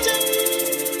over Egypt.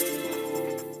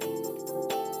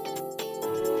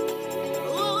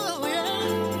 Ooh, yeah.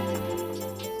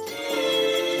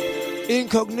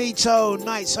 Incognito,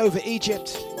 Nights Over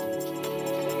Egypt.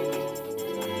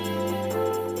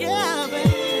 Yeah, baby.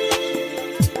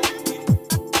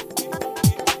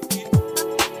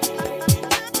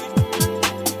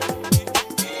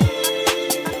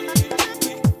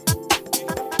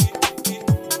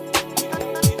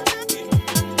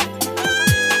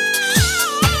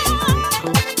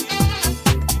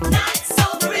 Nights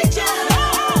over Egypt.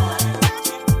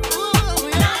 Ooh,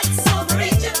 yeah. Nights over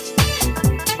Egypt.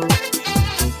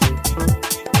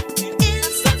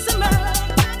 Incense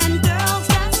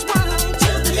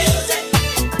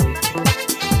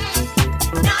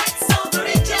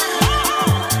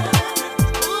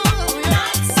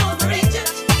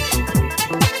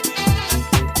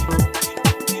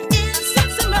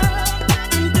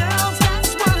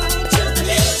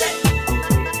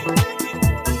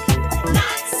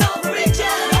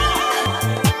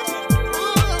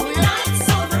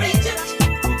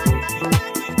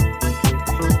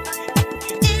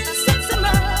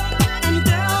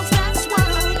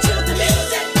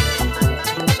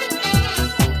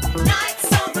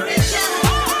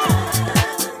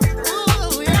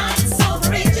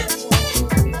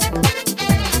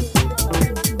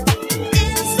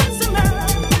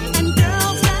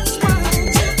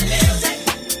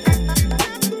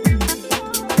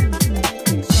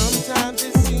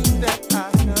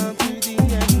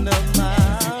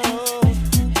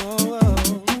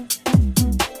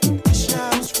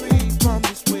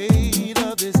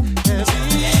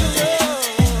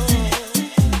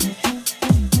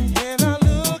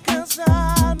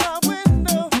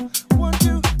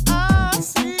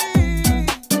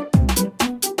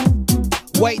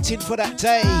waiting for that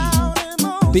day,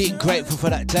 being grateful for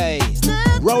that day.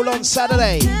 Roll on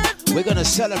Saturday, we're gonna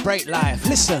celebrate life.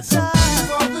 Listen.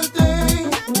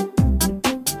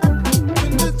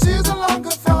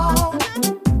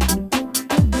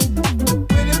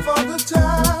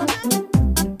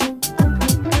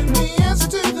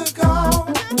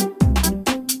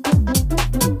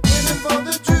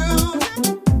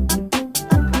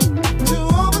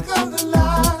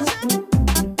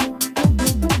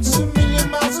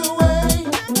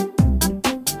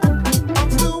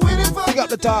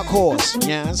 Dark horse,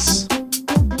 yes.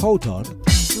 Hold on.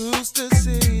 Who's to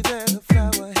say that a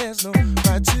flower has no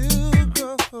right to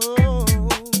grow?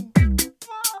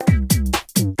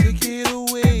 Take it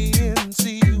away and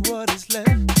see what is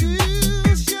left to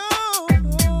show.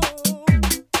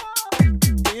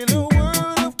 In a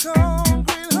world of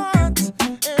concrete hearts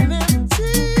and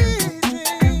empty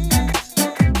dreams,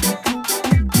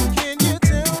 can you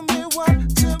tell me what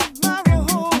tomorrow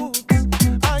holds?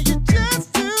 Are you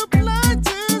just too blind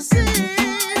to see?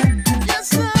 Yes,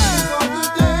 sir. For the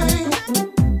day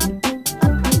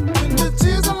when the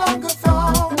tears no longer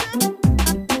fall,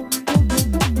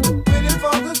 waiting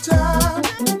for the time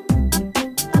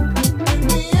when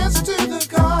we answer to the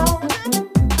call,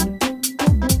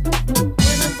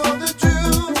 waiting for the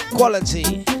truth Quality,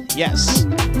 yes.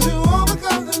 to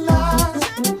overcome the lies.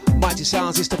 Mighty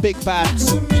Sounds is the big band.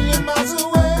 It's a million miles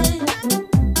away.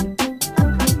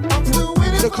 I'm still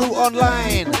waiting The for crew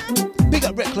online. Big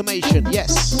up Reclamation,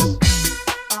 yes.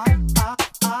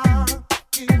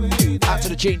 Out to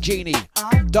the Gene Genie,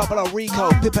 Double O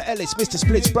Rico, Pippa Ellis, Mr.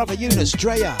 Splits, Brother Eunice,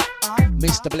 Drea,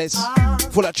 Mr. Bliss,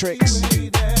 Full of Tricks.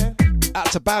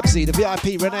 Out to Babsy, the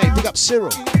VIP Renee, big up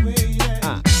Cyril.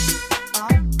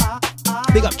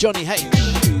 Big up Johnny H.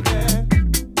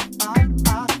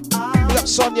 Big up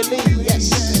Sonia Lee, yes.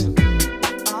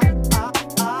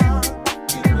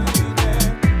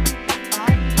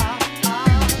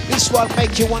 This one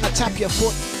make you wanna tap your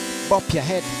foot, bop your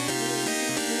head.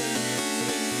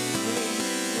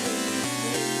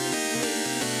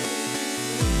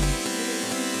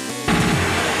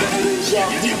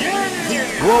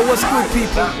 Well, what's good,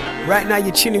 people? Right now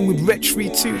you're chilling with Retch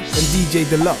 32 and DJ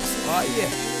Dlux. Oh yeah.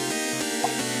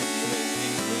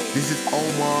 This is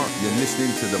Omar. You're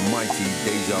listening to the mighty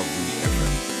Deja Vu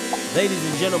FM. Ladies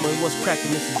and gentlemen, what's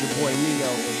cracking? This is your boy Neo,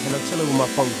 and I'm chilling with my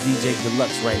funk DJ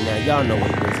Dlux right now. Y'all know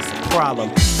what it is. It's a problem.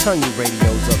 Turn your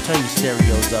radios up, turn your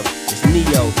stereos up. It's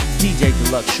Neo, DJ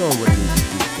Dlux. Show 'em what it is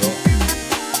you do, bro.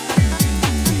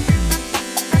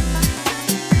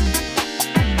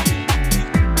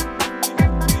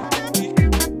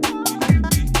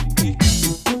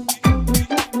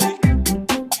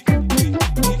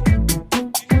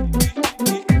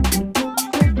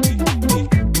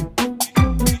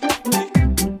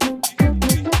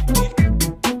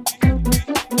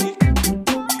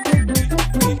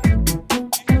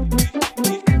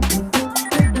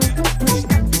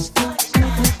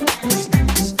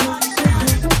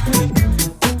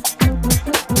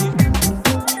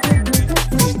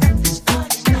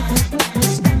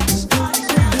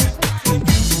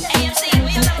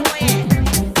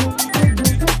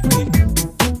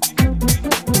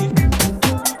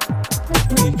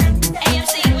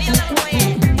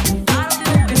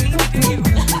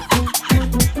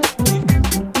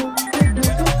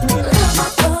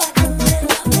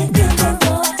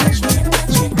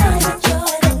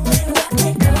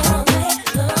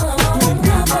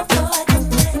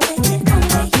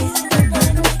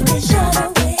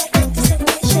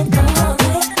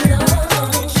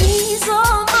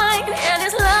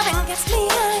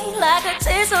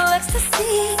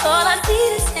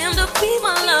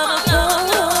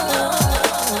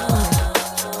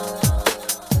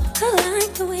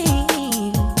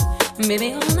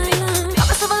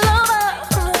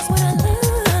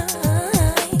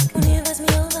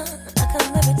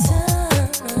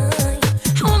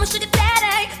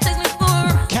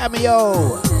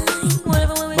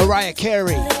 Mariah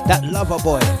Carey, that lover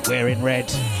boy wearing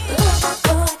red.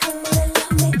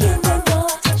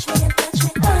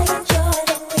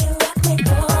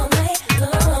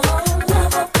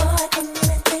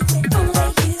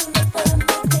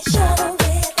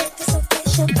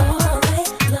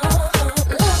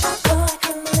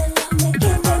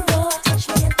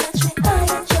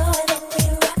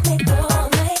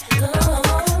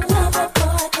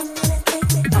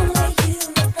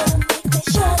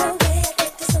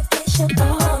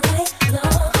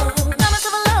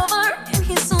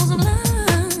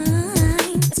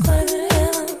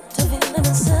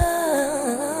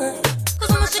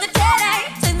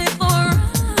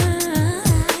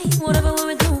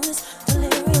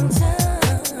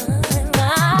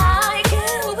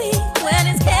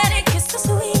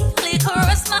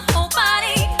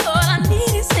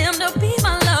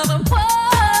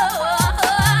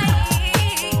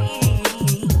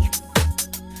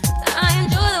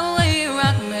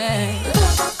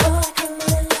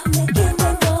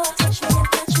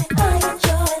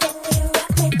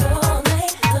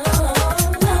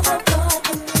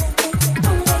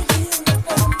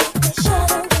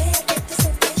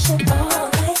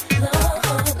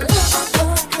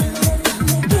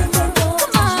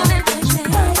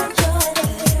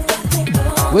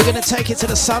 We're gonna take it to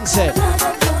the sunset.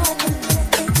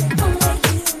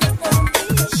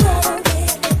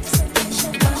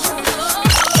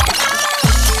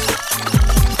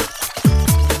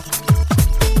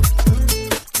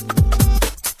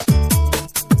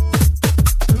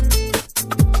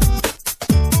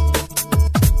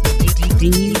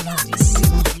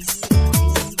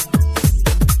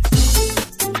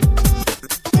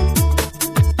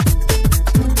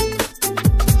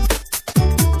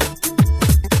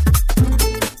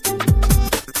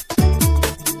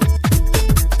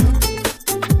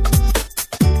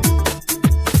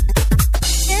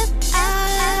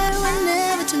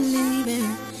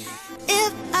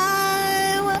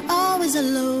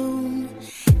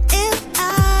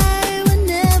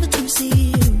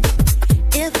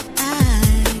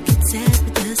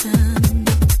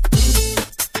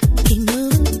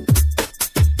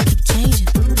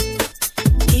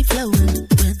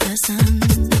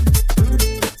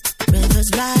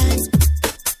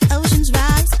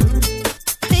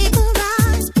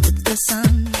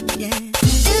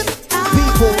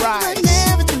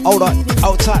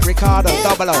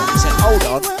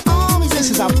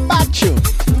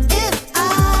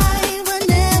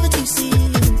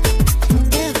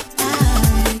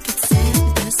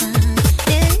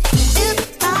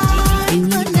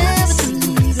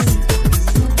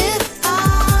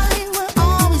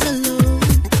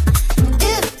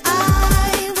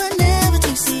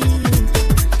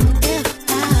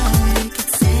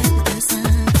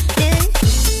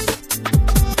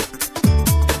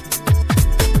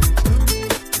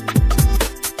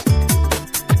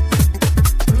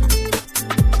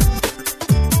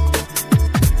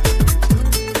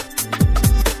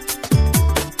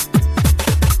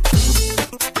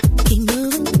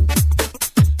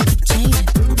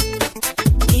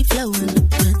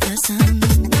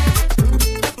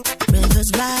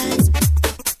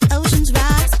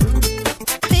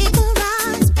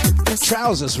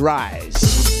 Rise.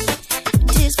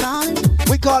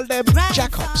 We call them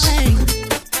Jacobs.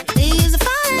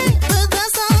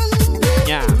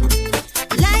 Yeah.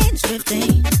 Lights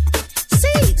drifting,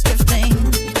 seeds drifting,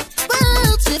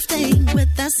 worlds drifting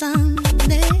with the sun.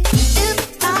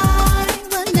 If I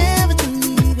were never to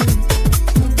leave you,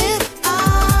 if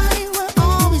I were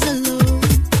always alone,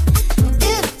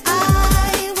 if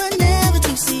I were never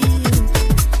to see you,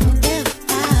 if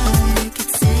I could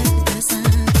set the sun.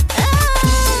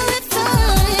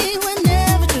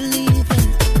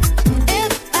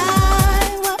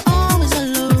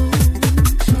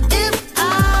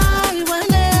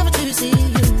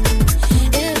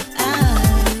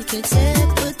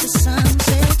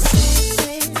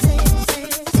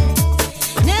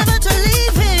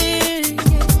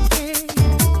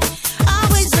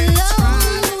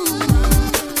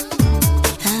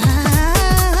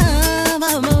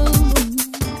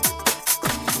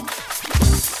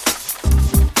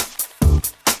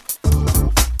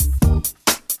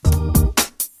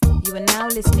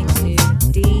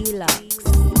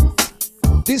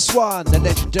 This one, the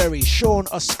legendary Sean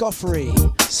Oscoffery,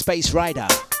 Space Rider.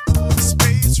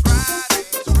 Space Rider.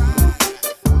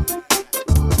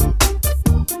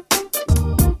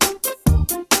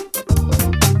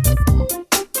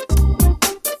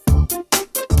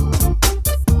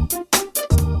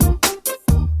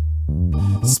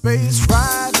 Space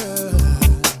Rider,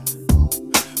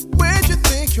 where'd you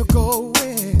think you're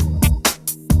going?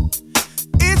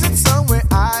 Is it somewhere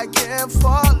I can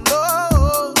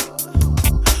follow?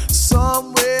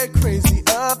 Somewhere crazy,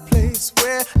 a place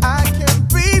where I can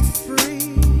be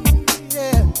free.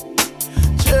 Yeah,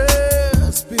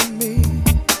 just be me.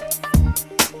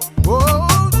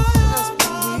 Oh, just be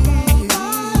me.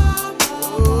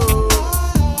 Oh,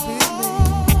 be me.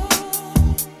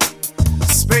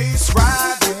 Space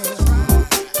Rider,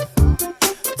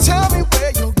 tell me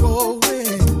where you're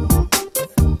going.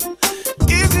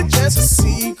 Is it just a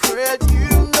secret you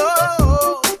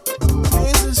know?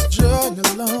 Is this journey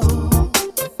long?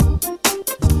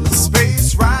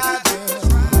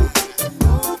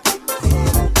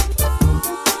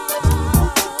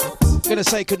 Gonna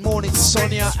say good morning to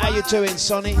Sonia. How you doing,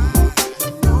 Sonny?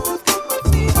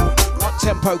 Hot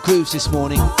tempo grooves this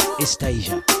morning. It's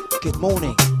Deja. Good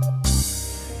morning.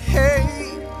 Hey,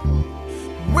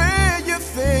 where you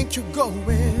think you're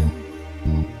going?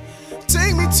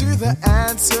 Take me to the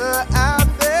answer out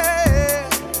there.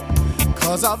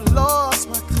 'Cause I've lost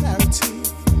my clarity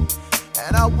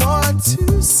and I want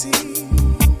to see.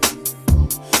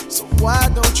 So why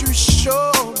don't you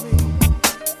show me?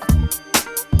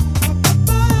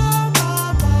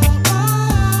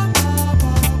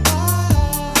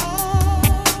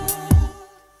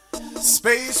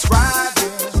 Space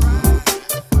Rider,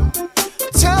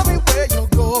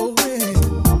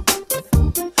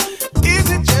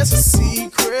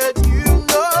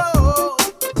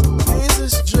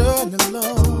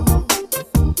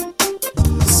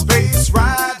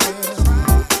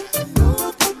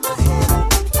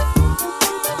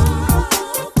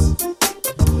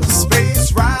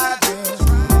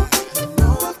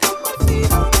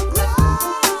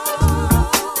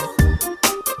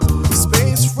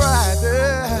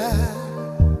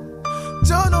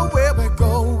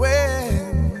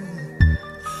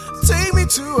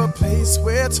 place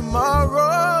where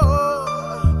tomorrow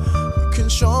you can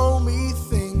show me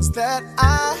things that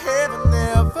I have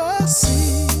never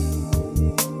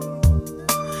seen,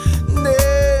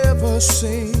 never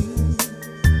seen.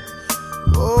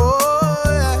 Oh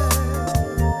yeah,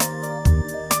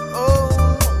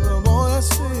 oh boy, I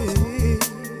see.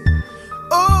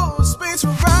 Oh, space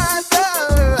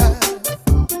rider,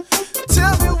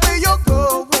 tell me where you're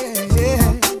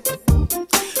going.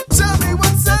 Tell me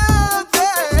what's out there,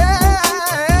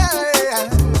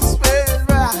 space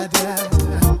rider.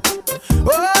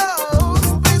 Oh,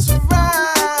 space rider,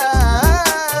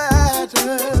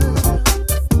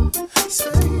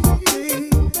 space.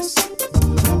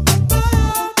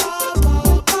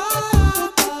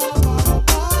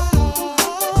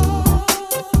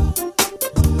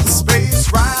 Space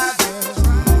rider.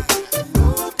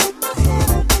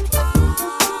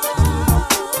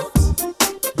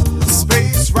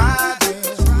 Space rider.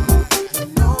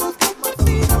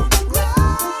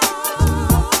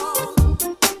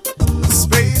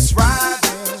 Space rider.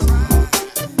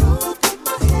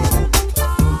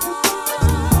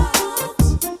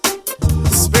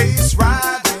 Space rider.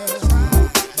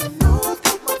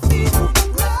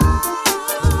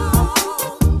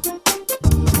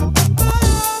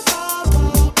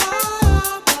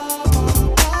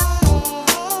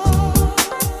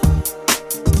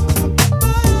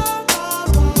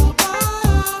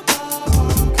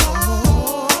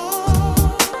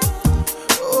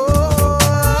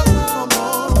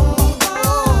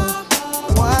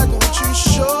 Why don't you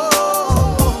show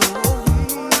me?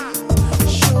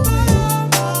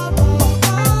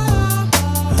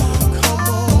 Come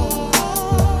on.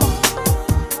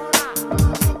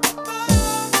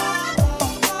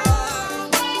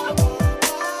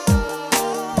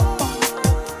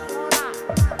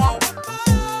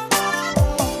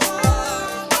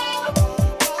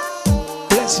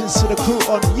 Blessings to the crew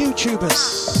on YouTubers.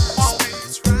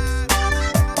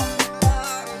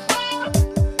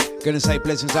 Gonna say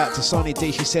blessings out to Sonny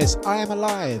D. She says, I am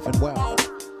alive and well.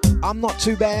 I'm not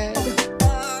too bad.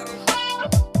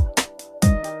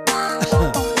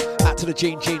 Out to the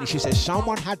Jean Jean. She says,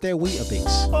 someone had their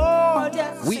Weetabix.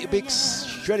 Weetabix,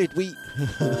 shredded wheat.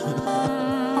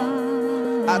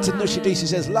 Out to Nusha D. She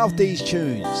says, love these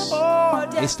tunes.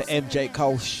 It's the MJ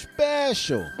Cole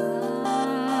special.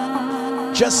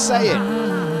 Just say it.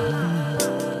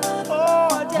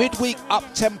 Midweek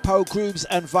up-tempo grooves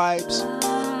and vibes,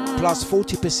 plus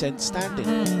 40% standing.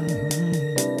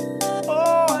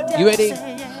 You ready?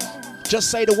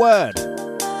 Just say the word.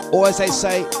 Or as they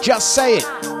say, just say it.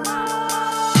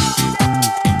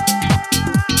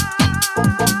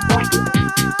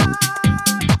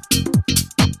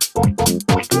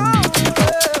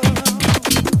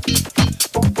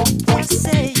 Just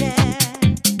say yeah.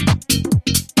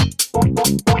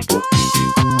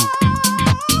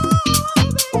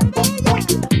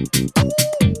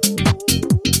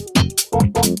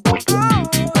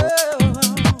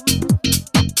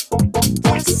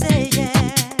 Just say yeah.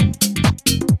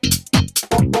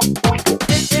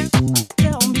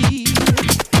 Tell me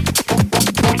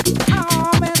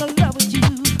I'm in love with you.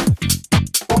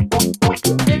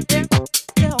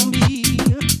 Tell me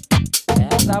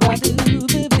that's how I do,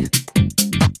 baby.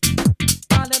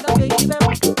 My little baby.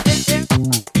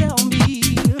 Tell me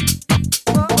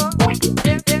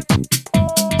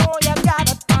oh, you got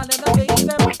it, my little baby.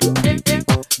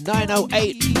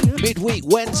 9:08 midweek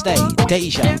Wednesday.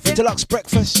 Deja Dlux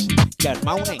breakfast. Good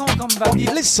morning.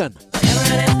 Listen.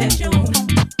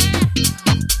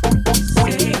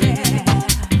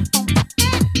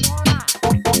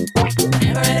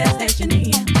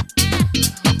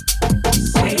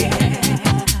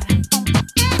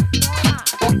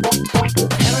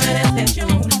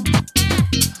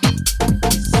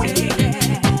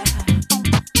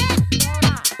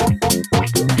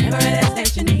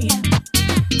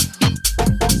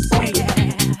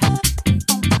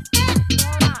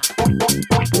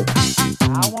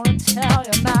 I wanna tell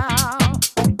you now,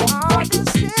 all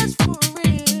this is for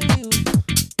real.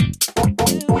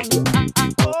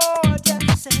 Oh,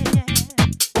 just say yeah,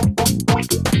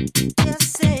 just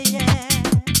say yeah.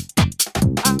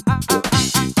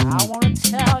 I wanna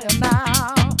tell you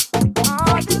now,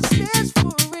 all this is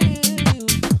for real.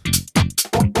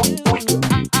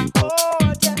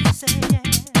 Oh, just say yeah.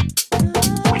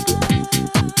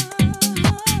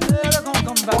 They're gonna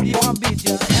come back here and beat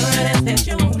you.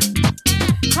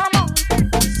 Come on,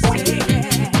 say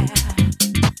yeah.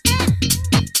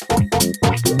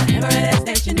 Whatever it is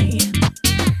that you need,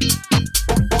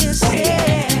 just say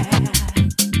yeah.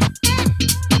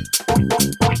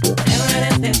 Whatever it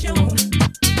is that you want,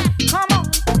 come on,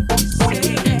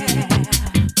 say yeah.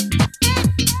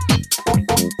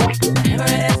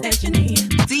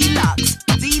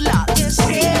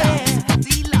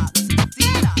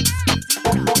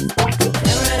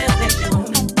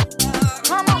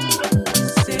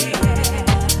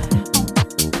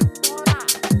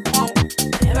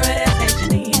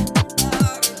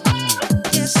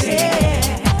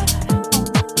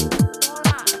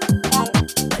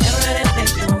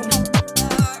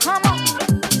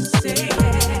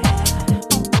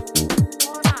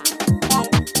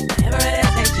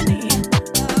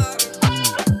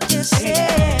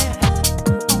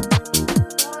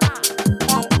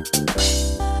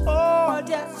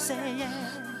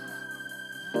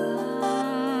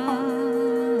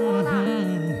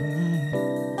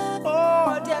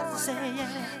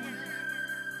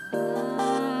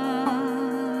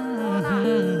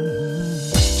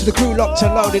 to the crew locked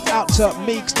and loaded, out to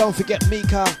Meeks, don't forget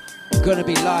Mika, gonna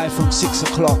be live from 6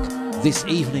 o'clock this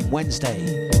evening,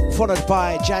 Wednesday, followed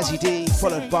by Jazzy D,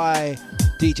 followed by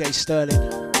DJ Sterling.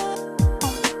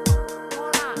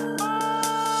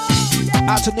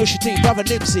 Out to Nusha T, brother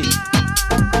Nipsey,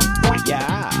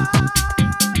 yeah.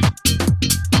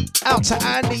 Out to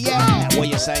Andy, yeah, what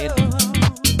you saying?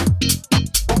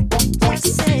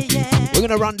 We're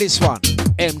gonna run this one,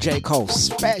 MJ Cole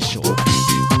special.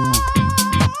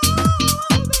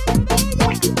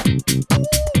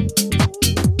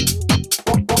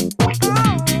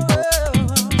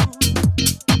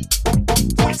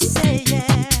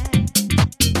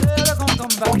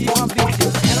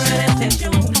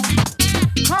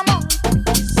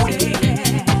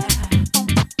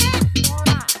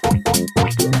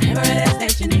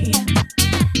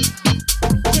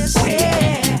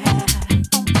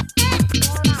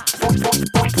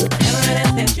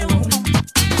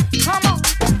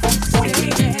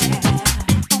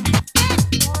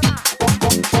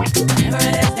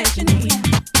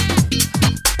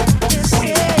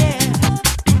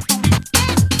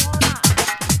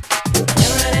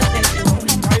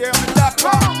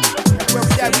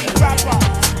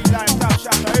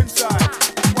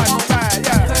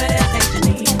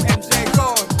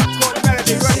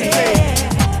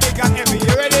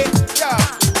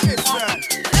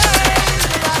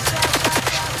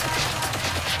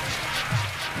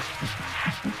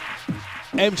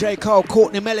 MJ Cole,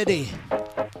 Courtney Melody.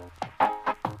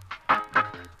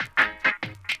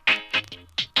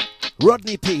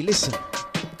 Rodney P, listen.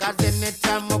 Cause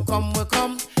anytime we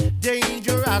come,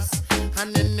 dangerous.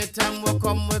 And anytime we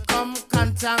come,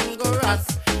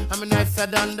 cantangerous. I'm nicer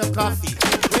than the coffee.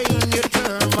 When you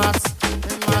turn us,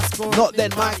 not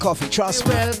then my coffee, trust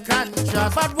me. Well,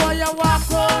 contrast. But boy, you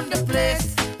walk on the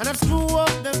place, and I screw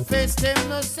up the face, them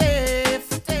no safe,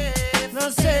 no safe, no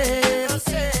safe.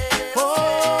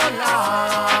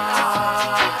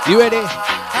 You ready?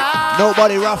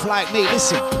 Nobody rough like me.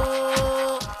 Listen.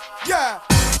 Yeah.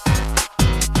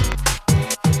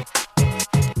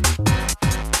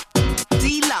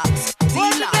 Dlux,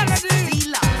 Dlux,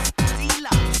 Dlux,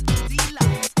 Dlux,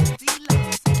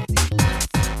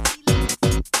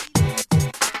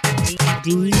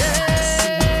 Dlux.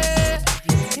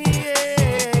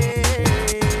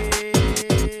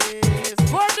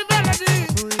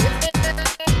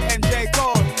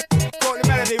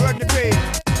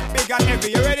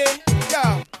 You ready?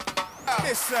 Yo,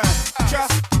 listen.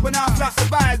 Just when I flash the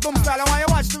vibes, boom style, I want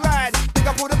you watch the ride. Think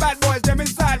I put the bad boys, them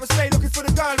inside. We stay looking for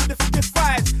the girl with the fittest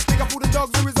vibes. Think I put the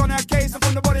dogs who is on her case, and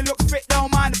from the body looks fit,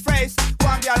 don't mind the face.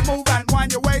 One girl move and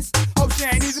wind your waist. Hope she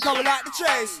ain't easy cover like the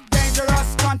chase.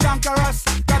 Dangerous, cantankerous.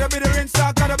 Gotta be the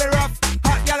rinser, gotta be rough.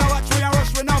 Hot gal, watch me and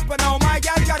rush me up, but no, my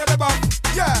gal gotta be buff.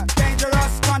 Yeah,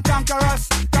 dangerous, cantankerous.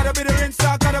 Gotta be the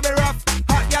rinser, gotta be rough.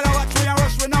 Hot gal, watch me and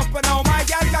rush me up, but no, my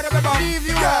gal gotta be buff. Believe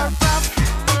you are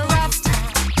rough.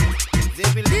 They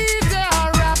believe they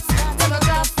are rough. They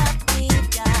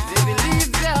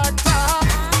believe they are tough.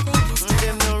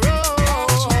 Them no rough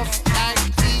like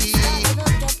me.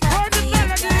 For the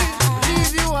melody,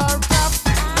 believe you are rough.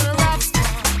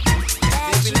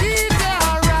 They believe they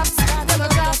are rough.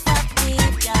 They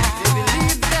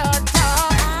believe they are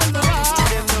tough.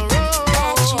 Them no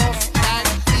rough like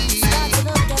me.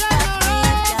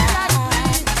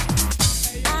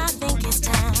 I think it's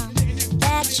time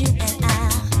that you and I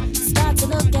start to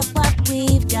look at what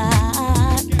we've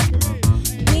got.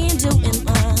 We ain't doing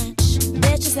much,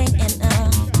 that just ain't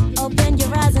enough. Open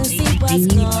your eyes and see what's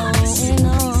going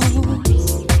on.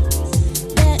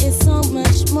 There is so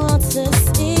much more to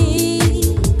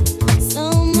see,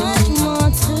 so much more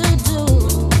to do.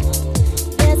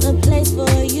 There's a place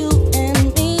for you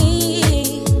and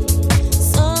me.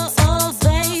 So,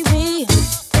 baby,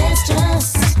 let's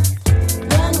just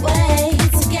run away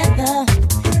together.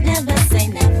 Never say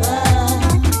never.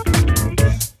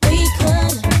 We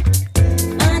could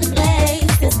find a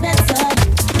place that's better.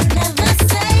 Never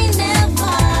say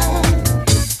never.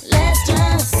 Let's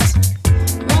just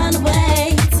run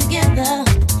away together.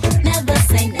 Never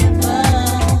say never.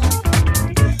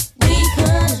 We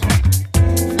could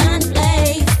find a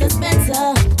place that's better.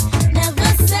 Never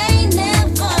say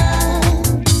never.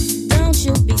 Don't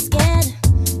you be scared.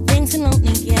 Things can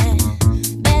only get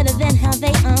better than how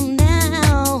they are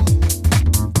now.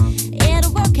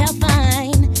 It'll work out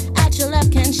fine. Out your love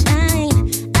can shine.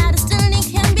 Our destiny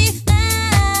can be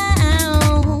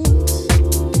found.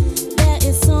 There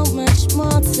is so much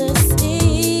more to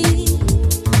see,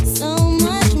 so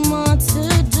much more to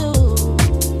do.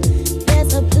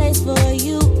 There's a place for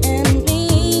you and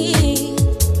me.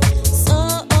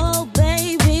 So,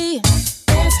 baby,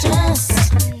 let's just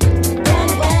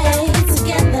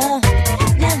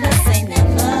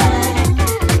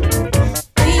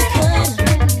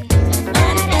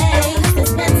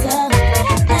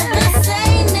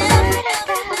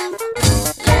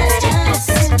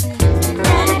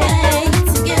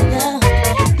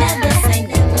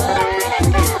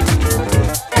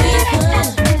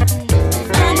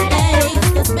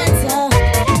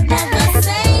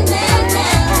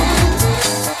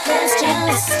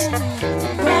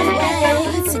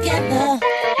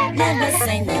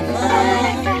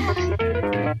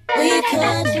We could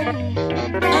find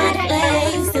a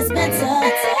place that's better.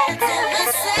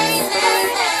 Never say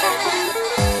never.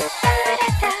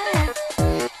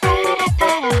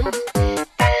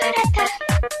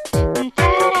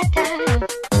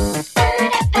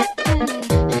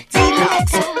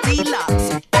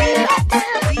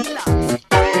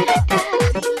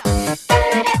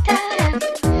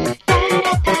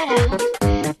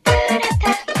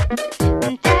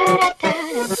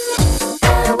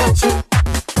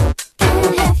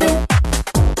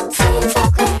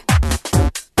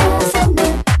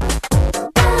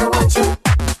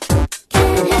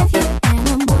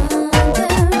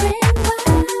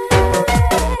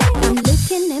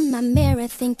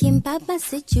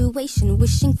 Situation,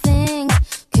 wishing things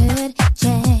could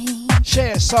change.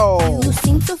 Share soul. You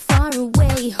seem so far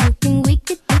away, hoping we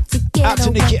could be together. Out to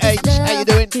Nikki H, how you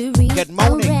doing? Good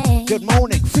morning, good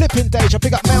morning. Flipping Deja,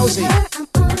 pick up Melzy.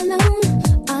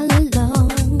 All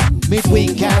alone.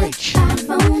 Midweek garage.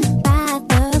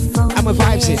 I'm a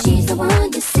vibes it.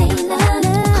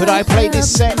 Could I play this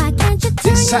set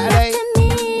this Saturday?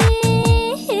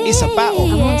 It's a battle.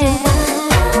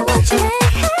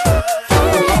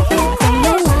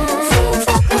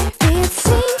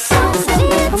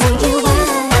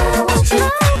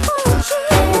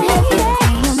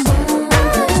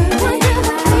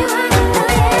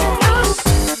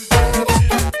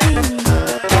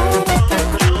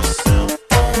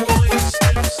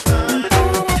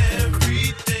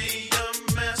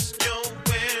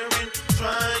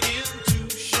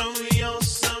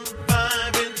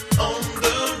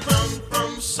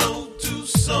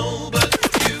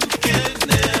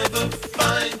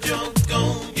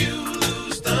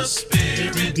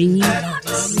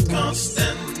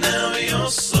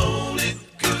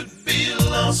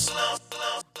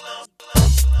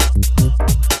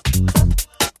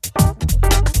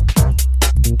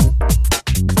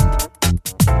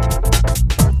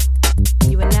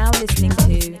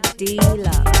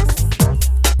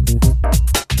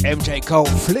 MJ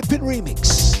Flippin'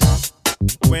 Remix.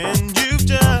 When you've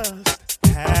just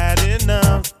had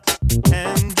enough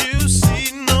and you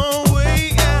see no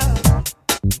way out,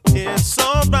 it's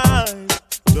alright,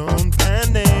 don't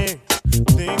panic,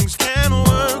 things can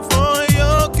work for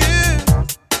your good.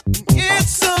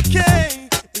 It's okay,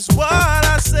 is what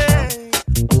I say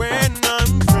when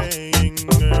I'm praying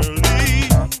early.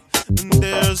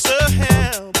 There's a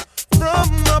help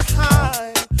from up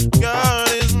high, God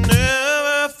is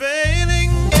never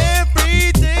failing.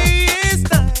 Every day is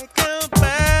like a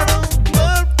battle,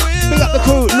 but we'll Big up the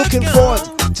crew, looking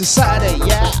forward to Saturday,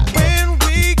 yeah. When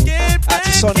we get out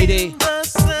to Sonny D.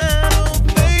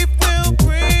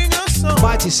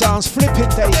 Mighty Sounds, Flipping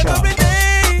Deja. Every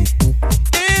day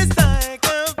is like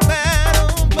a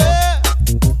battle, but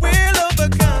we'll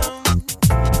overcome.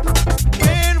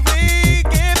 When we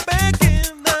get back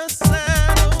in the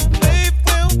saddle, faith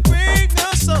will bring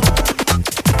us home.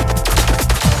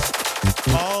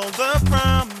 All the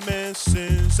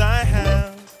promises I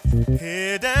have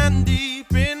hidden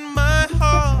deep in my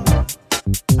heart,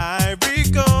 I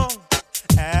recall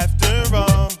after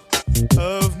all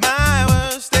of my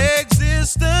worst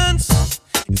existence.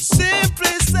 It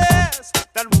simply says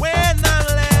that when I'm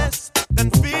less than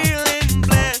feeling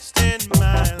blessed in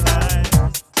my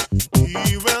life,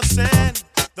 He will send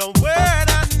the word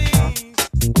I need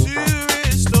to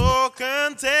restore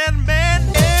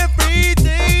contentment. Every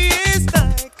day is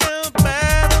like a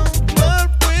battle, but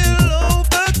we'll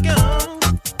overcome.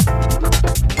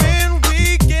 When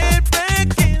we get back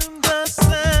in the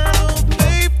saddle,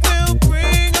 faith will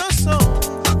bring us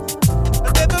home.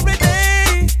 But every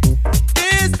day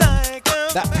is like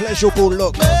a That pleasurable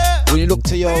look when you look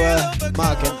to your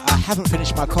mug and I haven't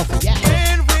finished my coffee yet.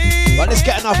 But let's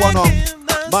get another one on.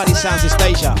 Mighty Sounds is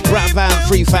Deja. Grand Van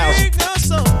 3000.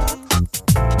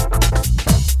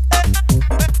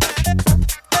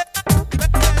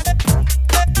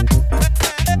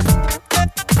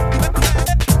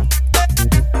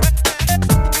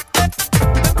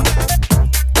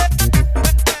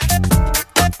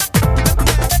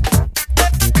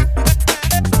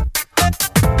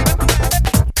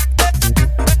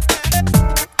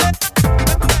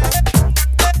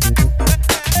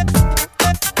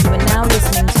 You are now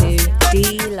listening to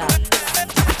Dlux.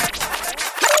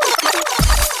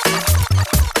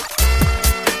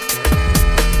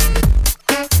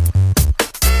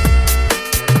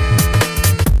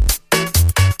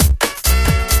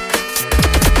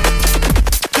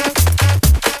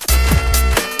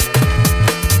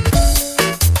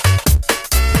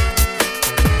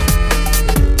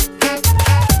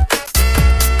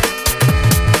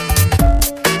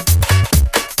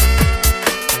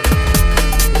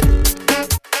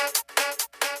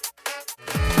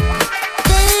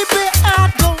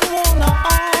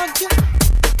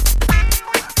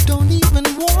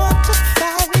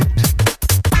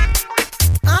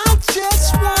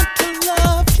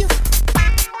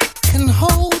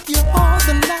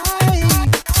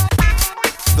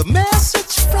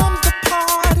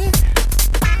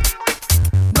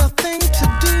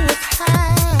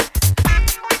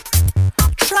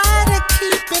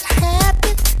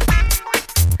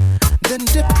 then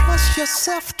depress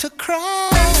yourself to cry.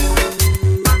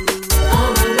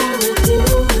 All I wanna do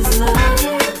is love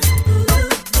you.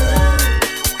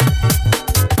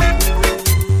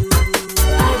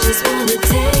 I just wanna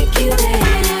take you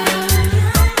there.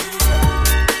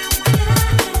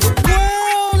 The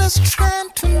world is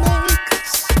trying to make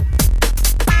us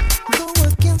go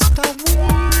against our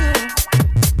will.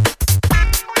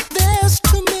 There's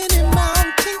too many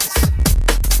mountains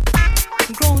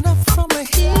grown up from a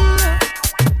hill.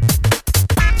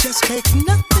 Just take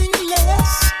nothing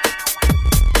less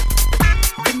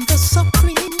than the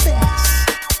supreme best.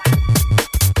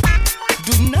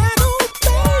 Do not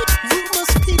obey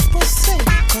rumors people say,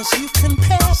 'cause you can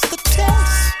pass the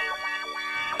test.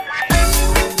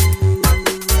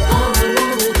 All I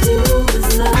wanna do is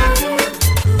love you.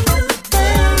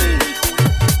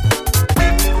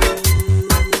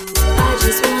 I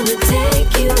just wanna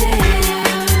take you there.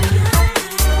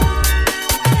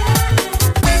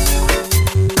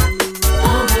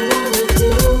 All I wanna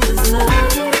do is love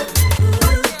you.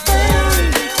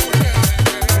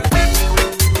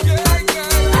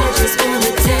 I just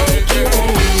wanna take you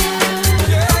there.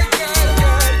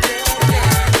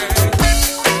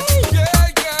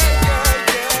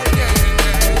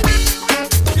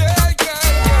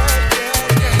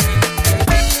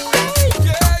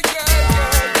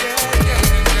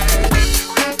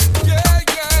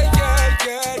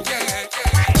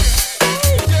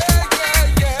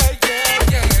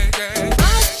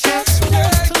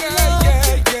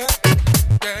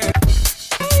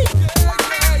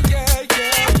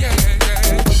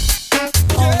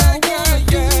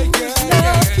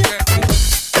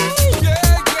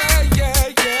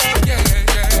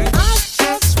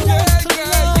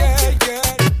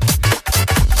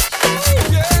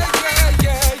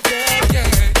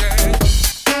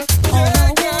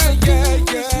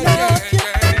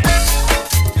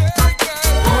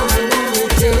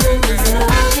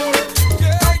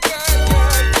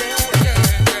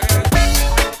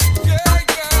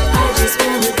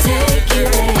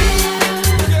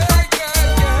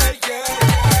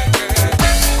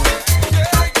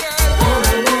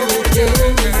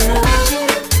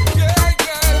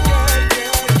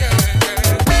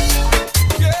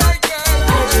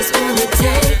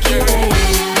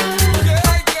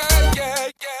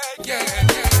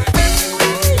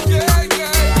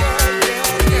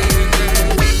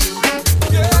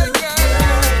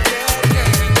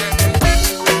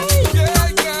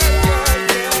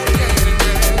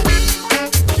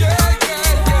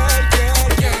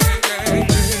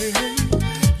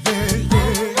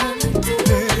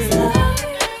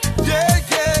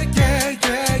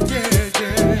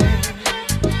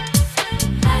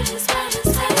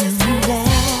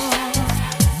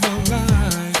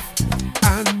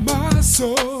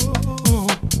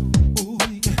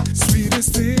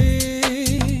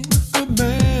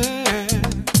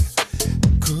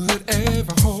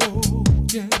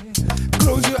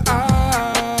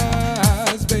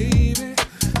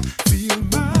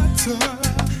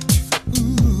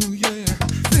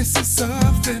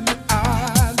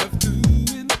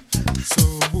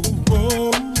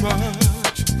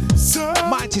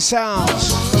 Sounds.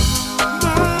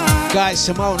 Guys,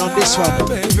 Simone on this one.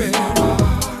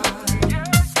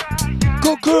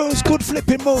 Good grooves, good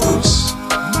flipping moves.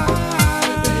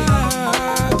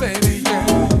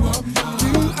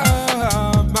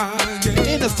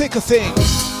 In the thick of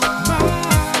things.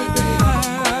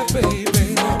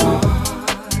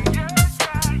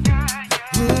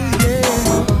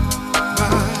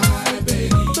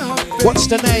 What's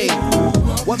the name?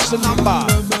 What's the number?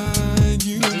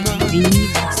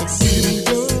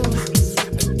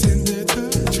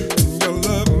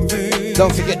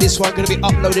 Don't forget, this one going to be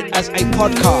uploaded as a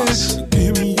podcast.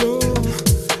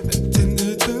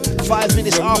 5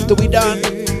 minutes after we done,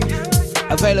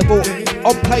 available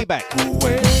on playback.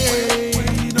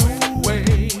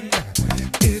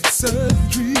 It's a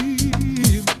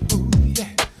dream. Ooh, yeah.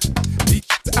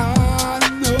 I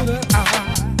know that I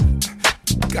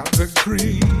got the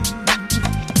cream.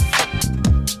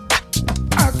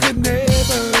 I could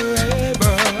never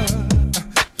ever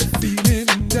be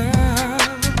feeling down.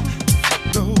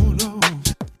 No, no.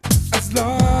 As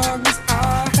long as I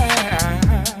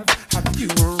have you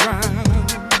around.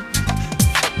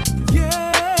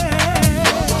 Yeah.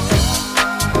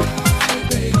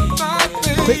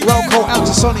 Quick roll call out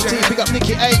to Sonny D. Big up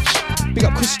Nikki H. Big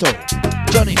up Crystal.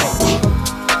 Johnny H.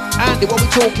 Andy, what we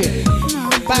talking?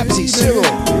 Babsy, Cyril.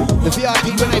 The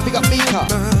VIP Renee. Big up Mika.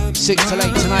 6 to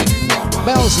 8 tonight.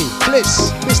 Melzy,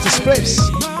 Bliss, Mr. Splits,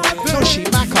 Nushi,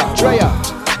 Maka, Drea,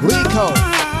 Rico.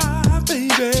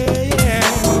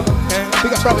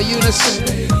 Big up brother Eunice.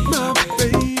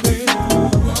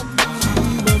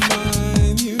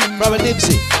 Brother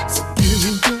Nibsy. So give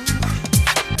me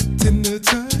your tender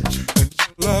touch and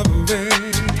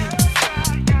loving.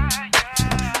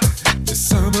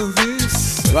 Some of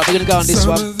this. Right, we're gonna go on this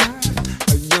one.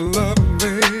 And your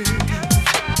loving.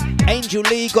 Angel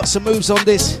Lee got some moves on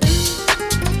this.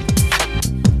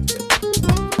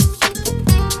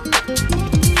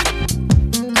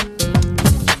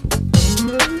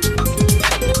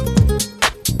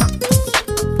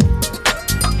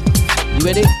 You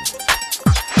ready?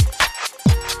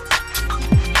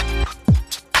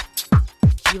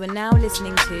 You are now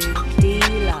listening to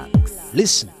Dlux.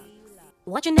 Listen.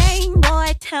 What's your name,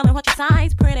 boy? Tell me what your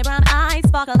size. Pretty brown eyes,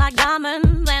 sparkle like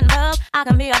diamonds and pearls. I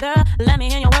can be a girl, let me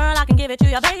in your world. I can give it to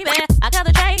you, baby. I got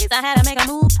the chase, I had to make a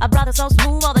move. A brother so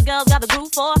smooth, all the girls got the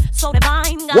groove for. So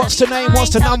divine. What's the name?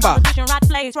 What's the number? Right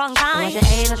place, wrong time. What's your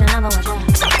age? What's your number? What's your?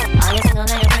 Are you single?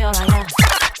 Are you real? Right now?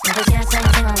 If it's yes, then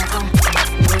you're single. Let's go.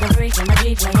 We can freak in the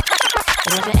deep like.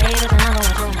 What's your age? What's your number?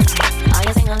 What's your? Are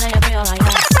you single? Are you real? Right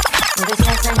now? If it's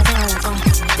yes, then you're single. Let's go.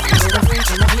 We can freak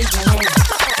in the deep like.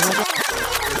 What's your?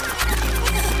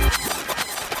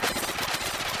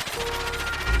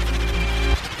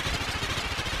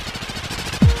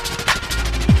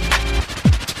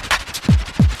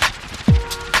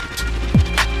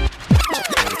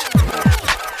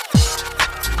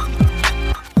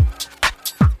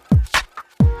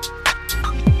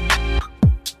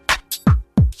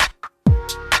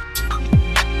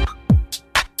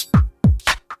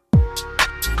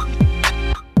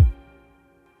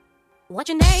 What's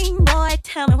your name, boy?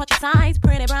 Tell me what your size.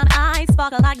 Pretty brown eyes,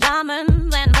 sparkle like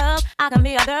diamonds and pearls. I can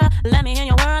be a girl, let me in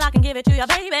your world. I can give it to you,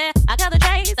 baby. I got the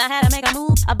chase, I had to make a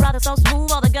move. A brother so smooth,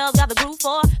 all the girls got the groove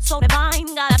for. So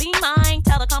divine, gotta be mine.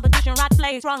 Tell the competition right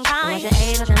place, wrong time. What's your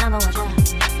age? What's your number? What's your?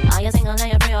 Are you single? Are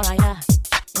you real? Right here?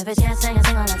 If it's yes, then you're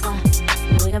single. Let's go.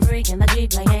 We can freak in the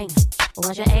deep like king.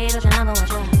 What's your age? What's your number?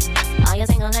 What's your? Are you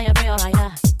single? Are you real? Right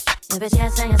here? If it's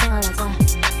yes, then you're single. Let's go.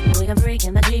 We can freak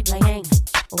in the deep like king.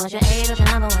 What's your age? What's your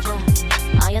number? What's your?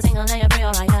 Are you single? Are you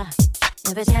real? Right here?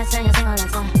 If it's yes, then you're single.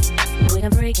 Let's go. We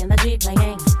can freak in the deep like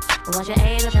king. What's your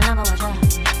age? What's your number? What's your?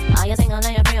 Are you single?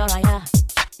 Are you real? Right here?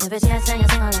 If it's yes, then you're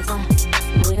single. Let's go.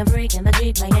 We can freak in the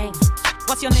deep like king.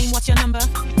 What's your name? What's your number?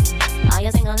 Are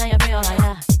you single? Are you real? Right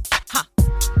here? Ha.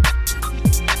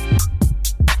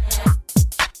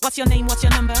 What's your name? What's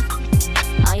your number?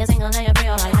 Are you single? Are you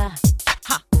real? Right here?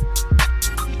 Ha.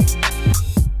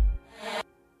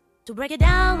 To break it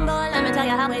down, boy, let me tell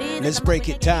you how it is. Let's break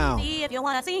it down. If you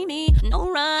wanna see me, no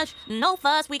rush, no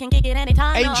fuss, we can kick it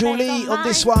anytime. Angel Lee on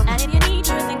this one.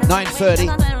 9:30.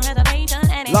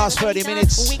 Last 30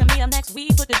 minutes. We can meet up next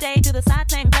week, put the day to the side,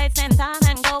 same place, same time,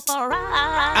 and go for a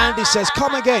ride. Andy says,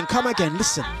 come again,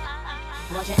 listen.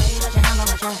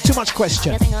 Too much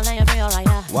question.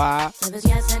 Why?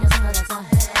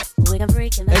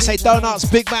 They say don't ask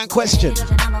big man question.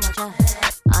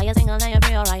 Are you single? Are you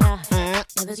real? Right here?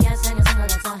 If it's yes, then you're single.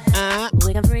 Let's go.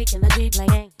 We can freak in the deep like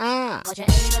gang. What's your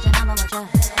age? What's your number? What's your?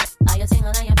 Are you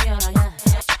single? Are you real? Right here?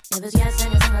 If it's yes,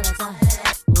 then you're single. Let's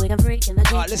go. We can freak in the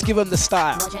deep. Alright, let's give them the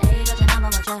style. What's your age? What's your number?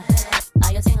 What's your?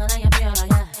 Are you single? Are you real?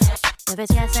 Right here? If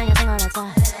it's yes, then you're single. Let's go.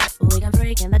 We can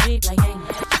freak in the deep like gang.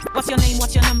 What's your name?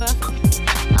 What's your number?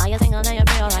 Are you single? Are you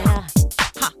real? Right here?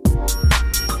 Ha.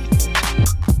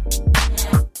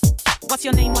 What's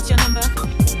your name? What's your number?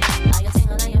 Are you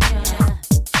single? Are you real? Right here?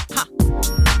 Ha.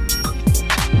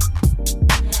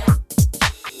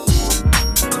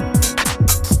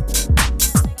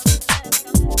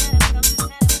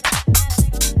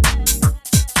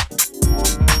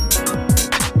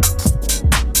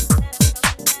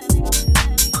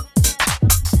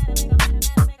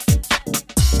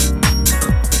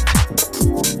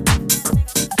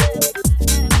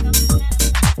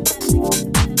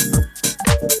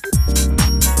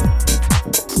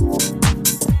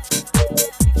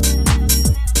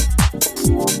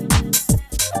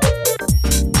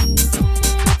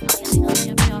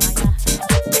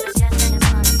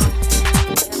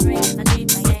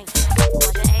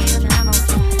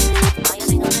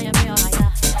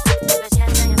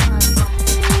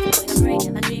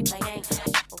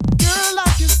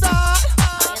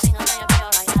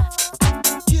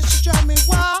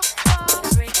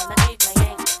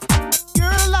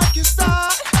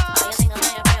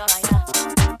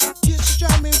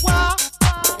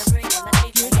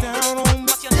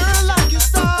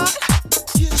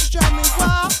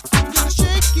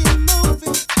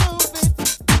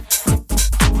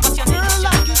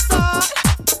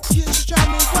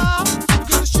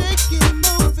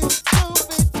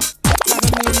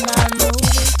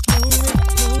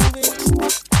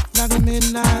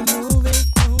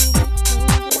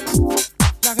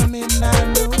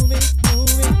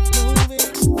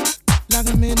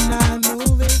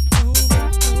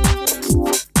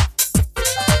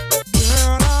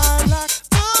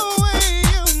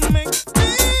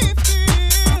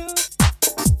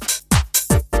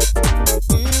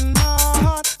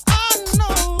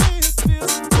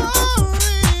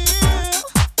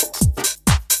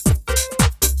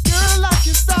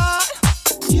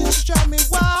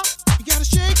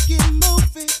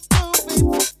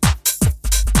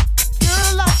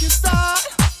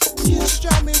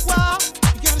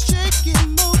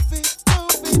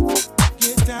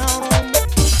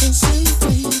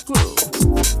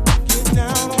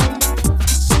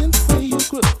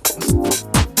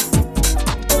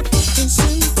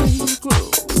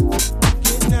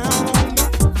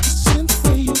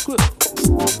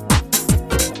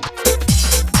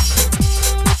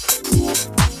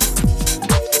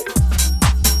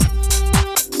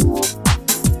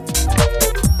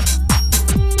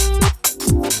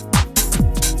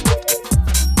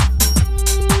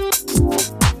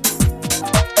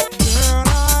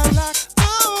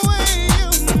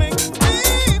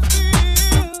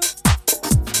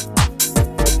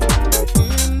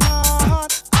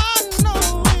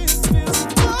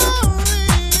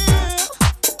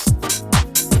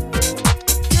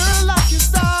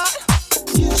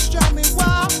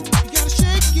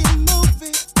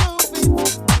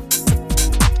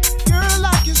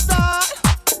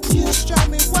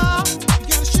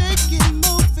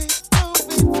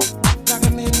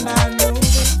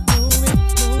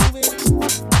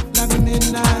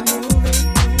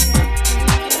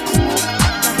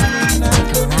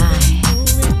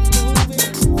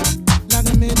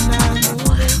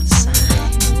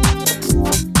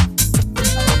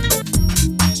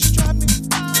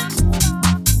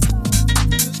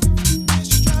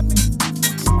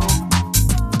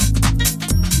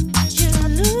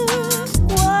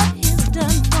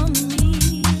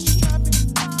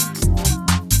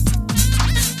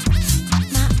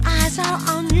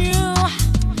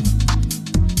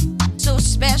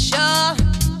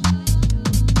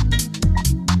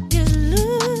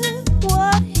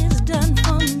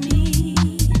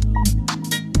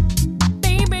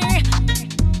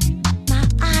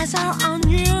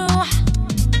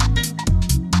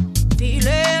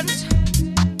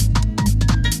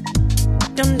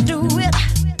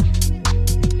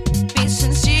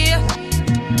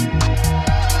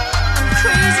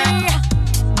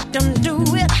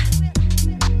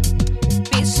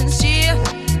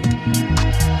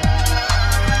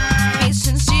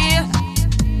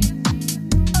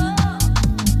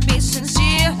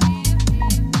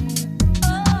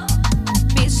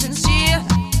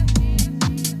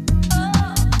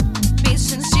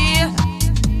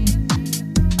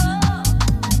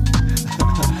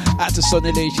 out to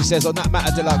Sonny Lee. She says, on that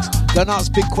matter, Deluxe, don't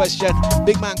ask big question,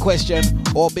 big man question,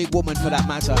 or big woman for that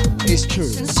matter. It's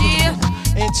true.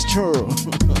 It's true.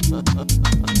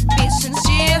 Be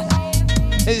sincere.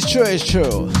 It's true, it's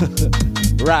true.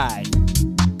 Right.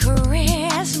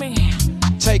 Caress me.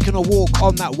 Taking a walk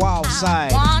on that wild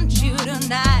side. I want you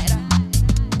tonight.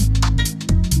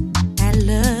 I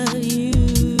love you.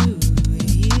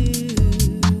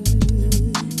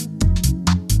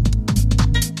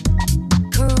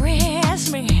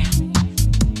 Caress me.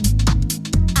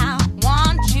 I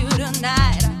want you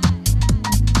tonight.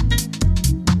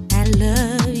 I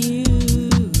love you.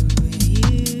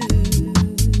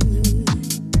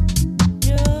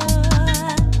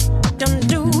 Don't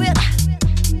do it.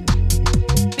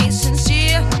 Be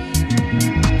sincere.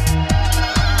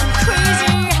 I'm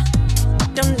crazy.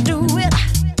 Don't do it.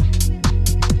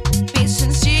 Be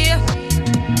sincere.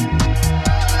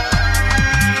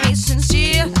 Be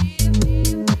sincere.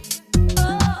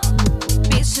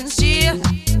 Be sincere.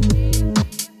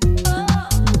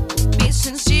 Be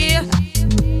sincere.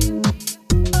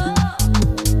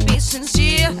 Be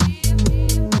sincere.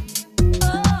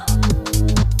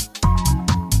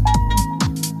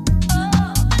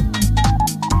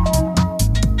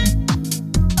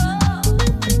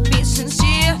 Be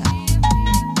sincere.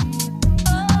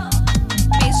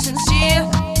 Be sincere.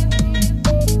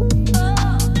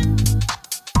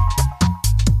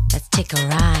 Let's take a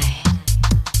ride.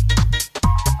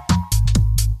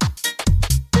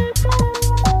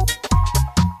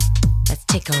 Let's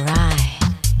take a ride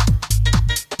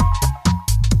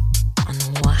on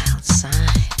the wild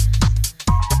side.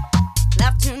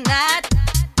 Love tonight.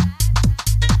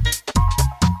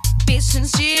 Be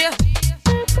sincere.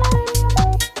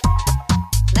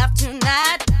 Love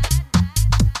tonight.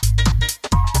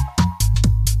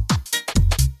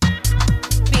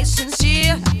 Be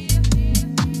sincere.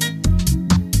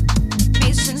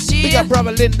 Be sincere. Big up,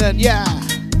 brother Lyndon, yeah.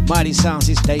 Mighty Sounds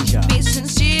is Deja. Be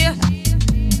sincere.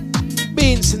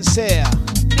 Being sincere.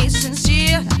 Be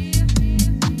sincere.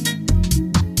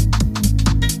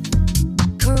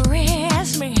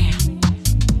 Caress me.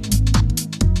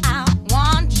 I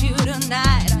want you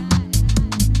tonight.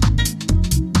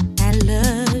 I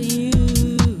love you.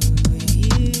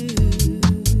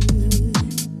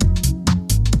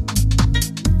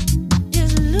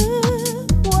 Just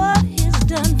look what he's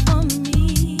done for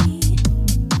me.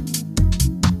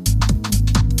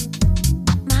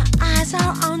 My eyes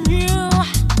are on you.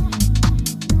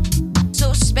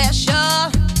 So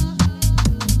special.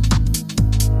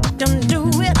 Don't do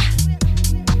it.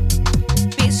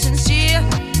 Be sincere.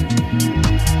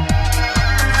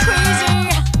 I'm crazy.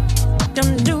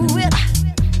 Don't do it.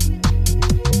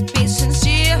 Be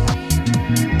sincere.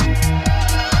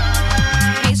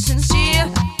 Be sincere.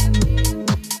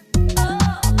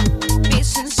 Be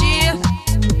sincere.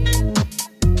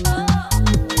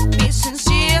 Be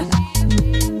sincere.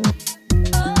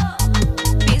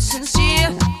 Be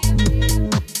sincere.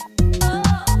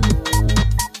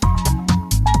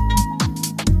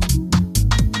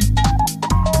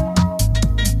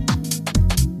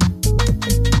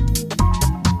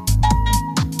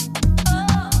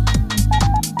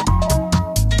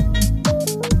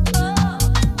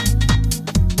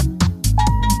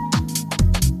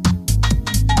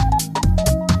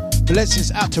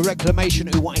 Blessings out to Reclamation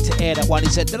who wanted to air that one. He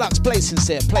said, Deluxe, play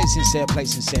sincere, play sincere, play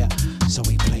sincere. So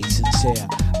we played sincere.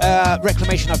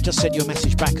 Reclamation, I've just sent you a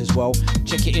message back as well.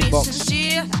 Check your inbox.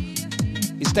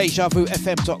 It's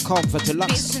dejavufm.com for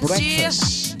Deluxe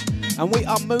Breakfast. And we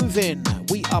are moving.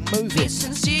 We are moving. To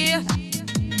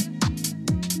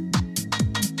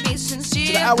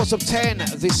the hours of 10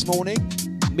 this morning.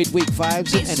 Midweek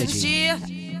vibes and energy.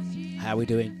 How are we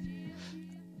doing?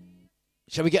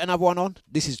 Shall we get another one on?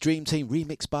 This is Dream Team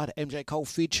remixed by the MJ Cole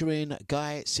featuring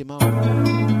Guy Simone.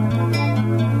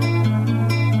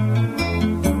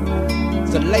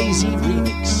 The Lazy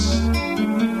Remix.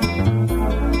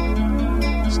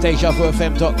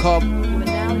 DejaVuFM.com.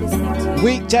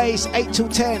 Weekdays 8 till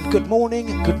 10. Good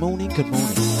morning, good morning, good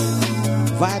morning.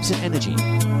 Vibes and energy.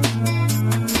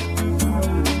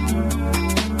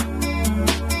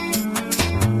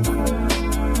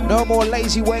 No more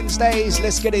lazy Wednesdays.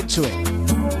 Let's get into it.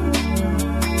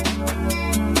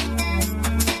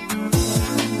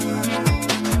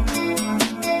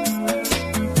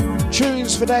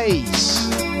 Tunes for days.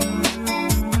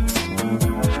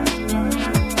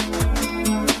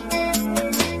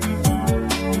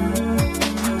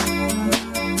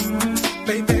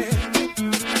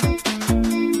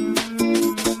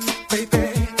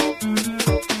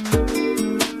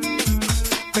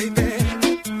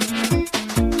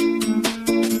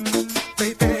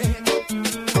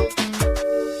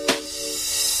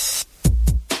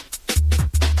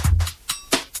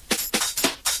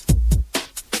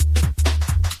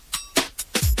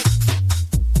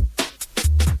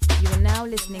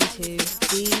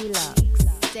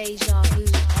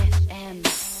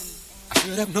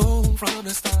 should have known from the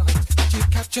start that you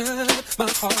captured my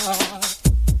heart.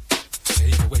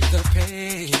 Take away the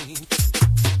pain.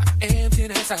 I'm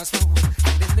emptiness I swoon,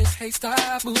 and in this haste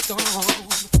I've moved on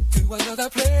to another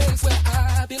place where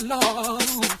I belong.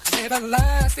 An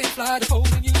everlasting flight of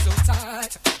holding you so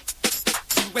tight.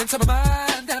 You enter my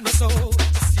mind and my soul,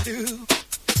 yes you do.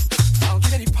 I'll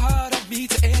give any part of me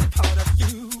to any part of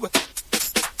you,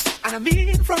 and I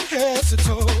mean from head to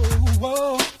toe.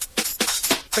 Whoa.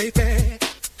 Baby,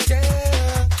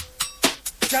 yeah,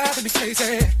 driving me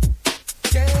crazy,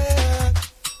 yeah,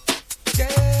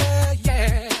 yeah,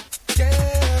 yeah,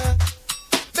 yeah,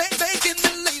 making me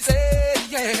lazy,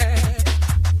 yeah,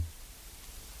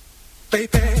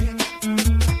 baby,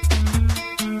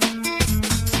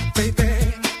 baby,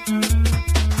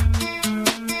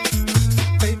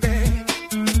 baby,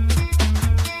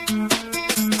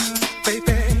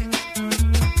 baby.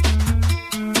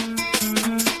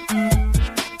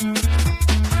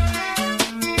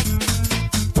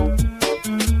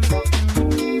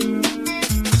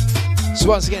 So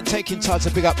once again, taking time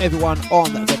to big up everyone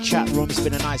on the chat room. It's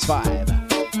been a nice vibe.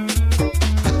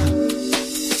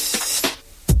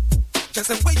 Just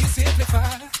the way you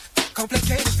simplify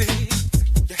complicated things,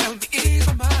 you help me ease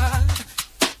my mind.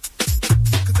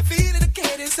 Cause the feeling I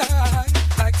get inside,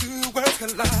 like two worlds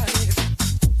collide.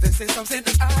 This is something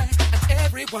that I and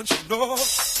everyone should know,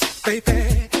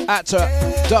 baby. At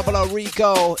Double O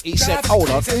Rico, he said,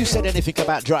 hold on, who said anything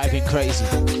about driving crazy?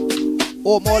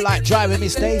 Or more like driving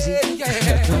Miss Daisy.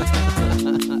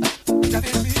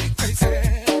 Driving me crazy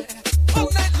all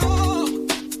night long.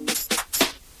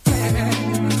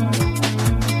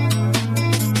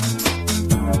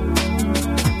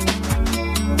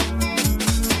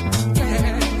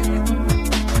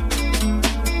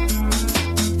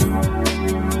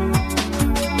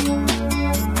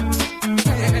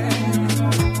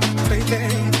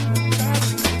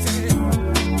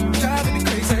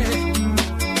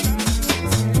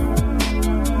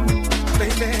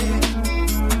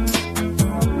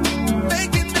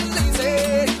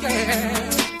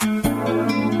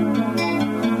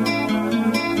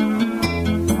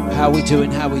 How we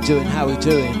doing? How we doing? How we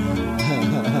doing?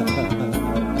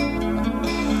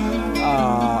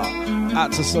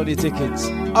 Out to Sonny Dickens.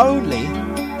 Only.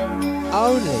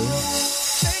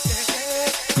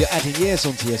 You're adding years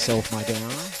onto yourself, my dear.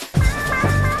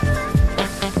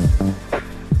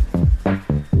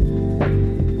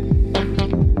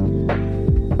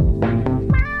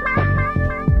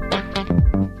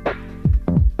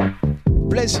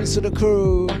 Blessings to the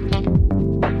crew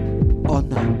on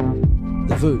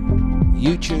the VOO,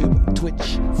 YouTube,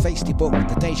 Twitch, Facebook,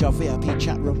 the Deja VIP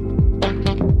chat room.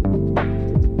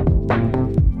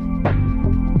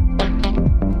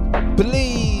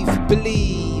 Believe,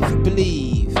 believe,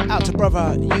 believe. Out to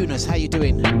brother Eunice, how you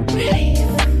doing? Believe.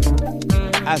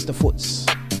 As the foots.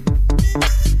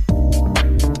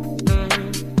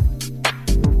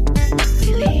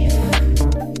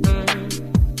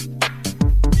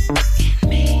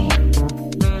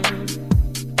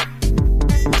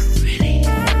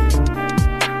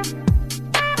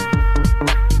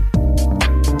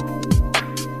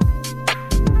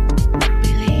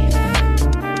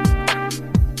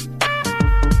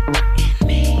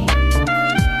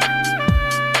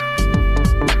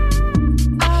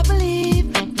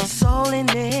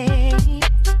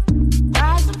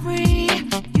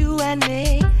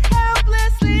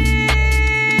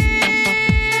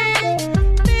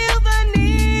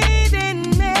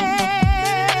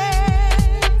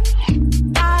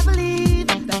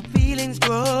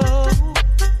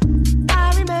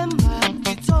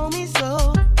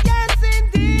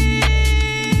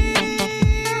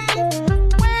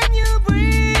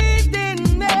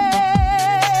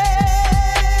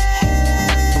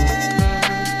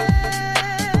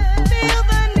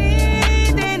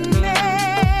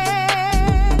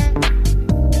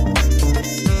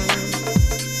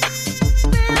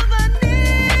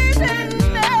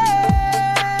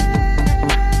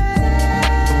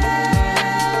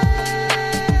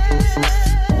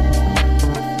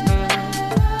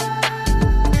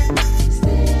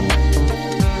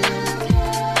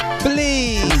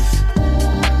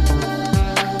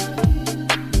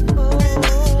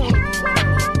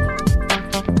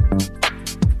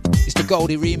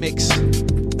 Goldie remix.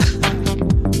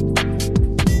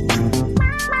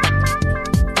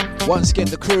 Once again,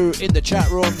 the crew in the chat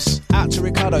rooms. Out to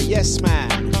Ricardo, yes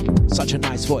man. Such a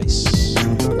nice voice.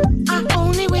 I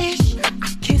only wish a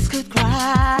kiss could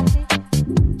cry.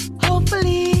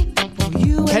 Hopefully, for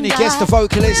you. Can you guess the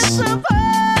vocalist?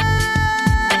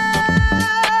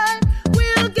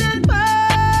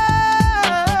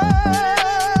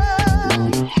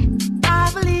 I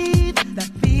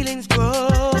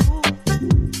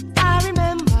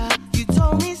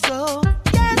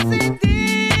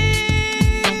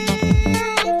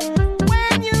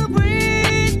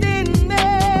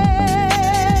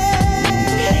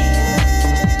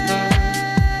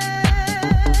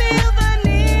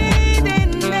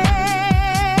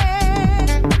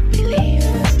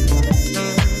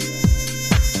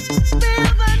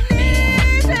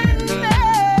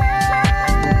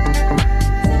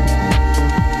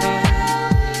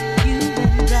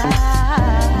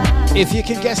If you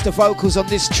can guess the vocals on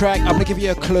this track, I'm gonna give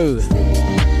you a clue.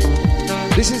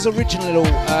 This is original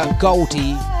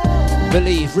Goldie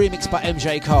Believe, remixed by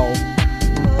MJ Cole.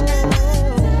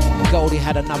 Goldie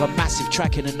had another massive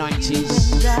track in the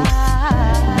 90s.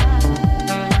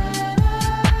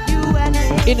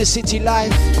 Inner City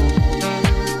Life.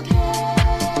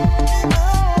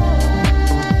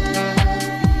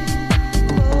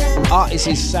 Artist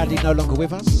is sadly no longer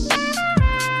with us.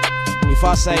 If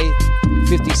I say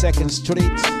 50 seconds straight,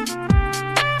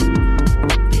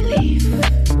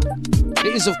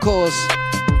 it is of course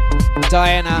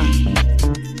Diana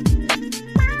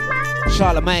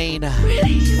Charlemagne.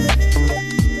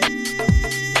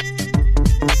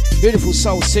 Beautiful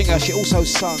soul singer. She also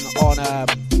sung on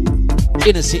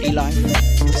Inner City Life.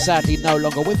 Sadly no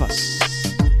longer with us.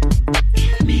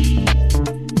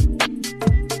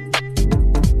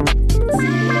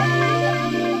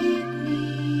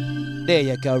 There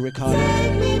you go, Ricardo.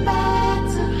 Take me back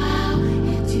to how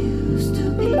it used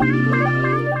to be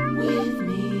with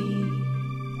me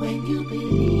when you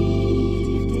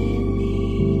believed in me.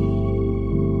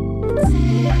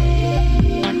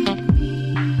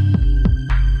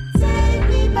 Take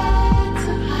me back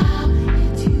to how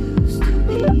it used to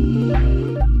be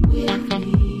with me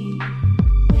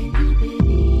when you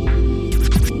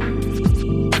believed in me.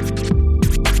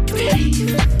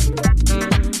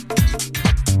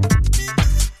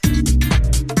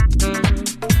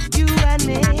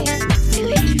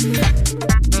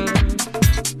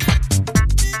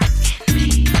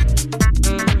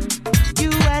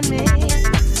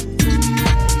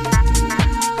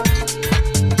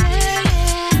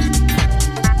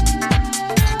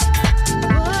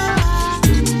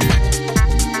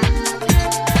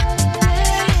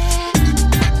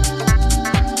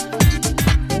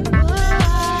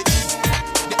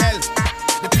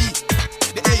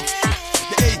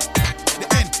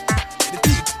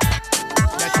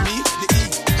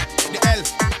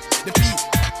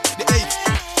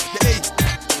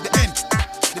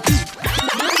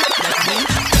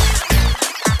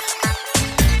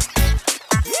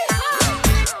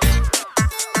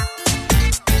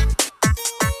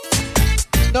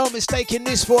 Mistaking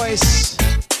this voice,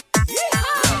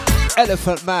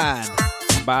 Elephant Man,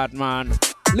 bad man.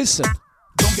 Listen.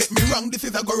 Don't get me wrong, this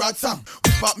is a garage song.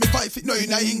 We pop me 5 feet now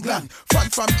in England.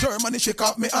 France from Germany, shake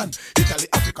off me hand. Italy,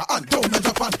 Africa, and down in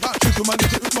Japan. True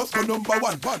humanity, it must go number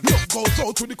one. Love goes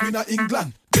out to the Queen of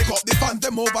England. Pick up the fans,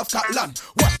 them over Scotland.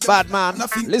 Bad man,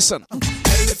 listen.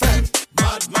 Elephant,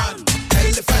 mad man.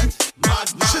 Elephant,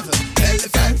 mad man. Shizzle,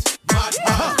 elephant, mad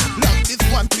man. Lock this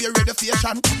one to your radio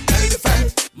station.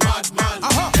 Elephant, mad man.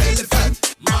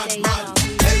 Elephant, mad man.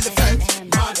 Elephant,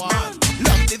 mad man.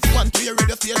 Lock this one to your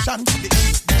radio station. The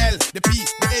E, the L, the P,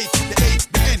 the H, the A,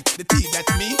 the N, the T,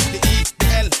 that's me. The E, the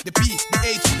L, the P, the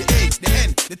H, the A, the N,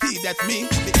 the T, that's me.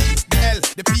 The E, the L,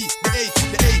 the P, the H,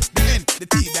 the A, the N, the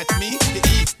T, that's me. The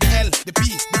E, the L, the P,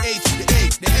 the H, the A,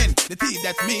 the N, the T,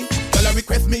 that's me. Well, I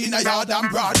request me in a yard and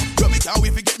broad. Drum it out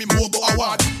if you get me more go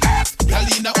award.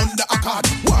 Galina under a card.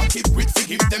 Walk it with to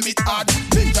give them it hard.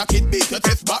 Ninja kid beat your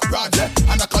chest back broad.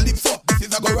 And a calypso, this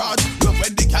is a garage. Love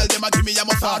when they call them a give me a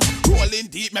massage. Rolling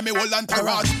deep, me hold on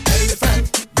entourage.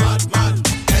 Elephant, mad man.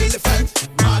 Elephant,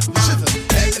 mad man. Shizzle,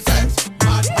 elephant,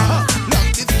 mad man. Lock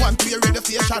this one to your radio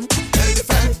station.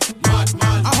 Elephant, mad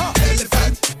man.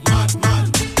 Elephant, mad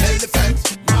man. Elephant,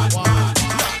 mad man.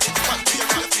 Lock this one to your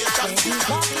radio station.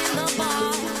 Walk in the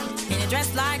bar, and you're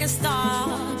dressed like a star,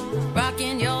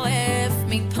 rocking your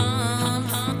F-me pump.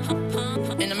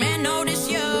 And the man noticed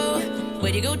you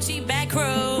with your Gucci back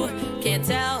crew. Can't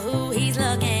tell who he's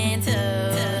looking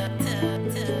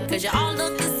to, 'cause you all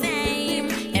look the same.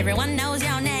 Everyone knows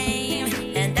your name,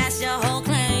 and that's your whole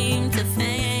claim to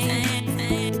fame.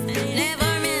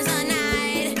 Never miss a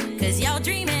night, 'cause your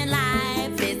dream in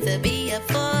life is to be a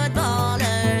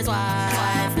footballer's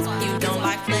wife. You don't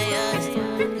like players,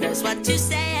 that's what you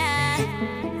say,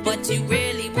 but you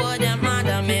really wouldn't mind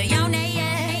a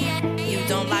millionaire. You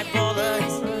don't like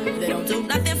ballers, they don't do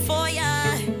nothing for ya.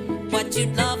 What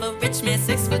you'd love a rich man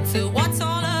 6'2" or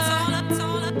taller.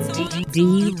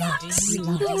 Dlux.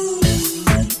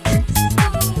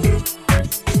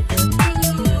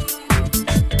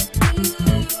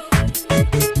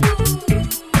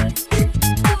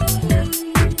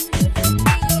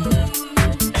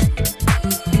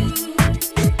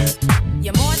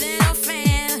 You're more than a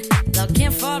fan,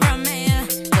 looking for a man,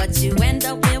 but you end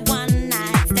up with one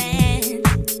night stand.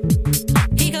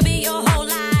 He could be your whole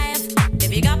life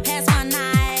if you got past one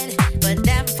night, but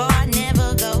that part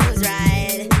never goes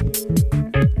right.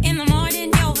 In the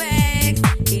morning you're red.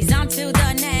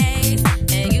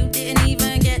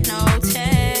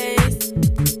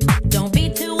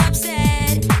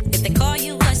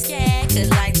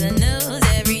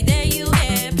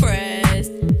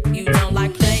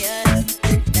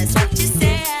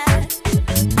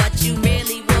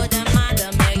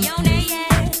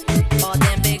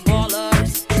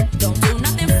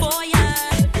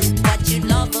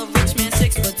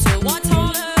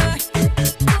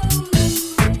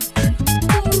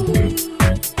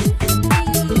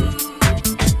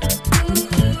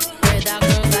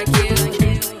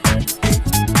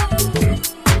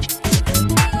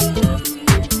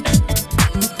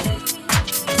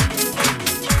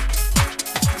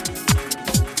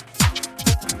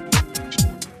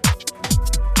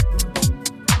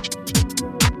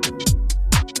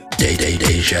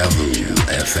 Deja Vu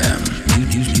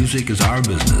FM. Music is our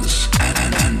business,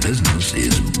 and business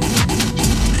is boom, boom,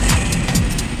 boom.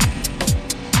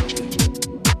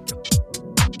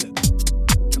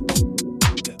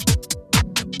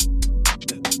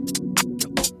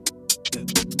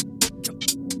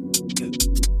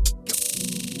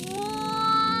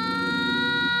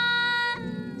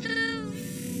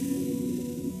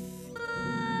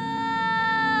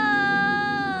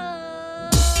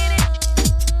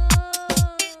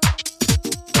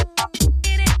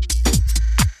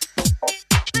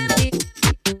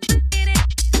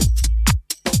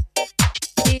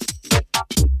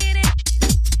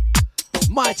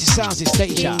 Mighty sounds is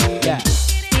Deja, yeah.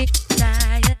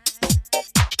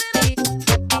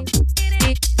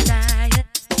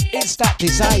 It's that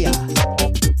desire.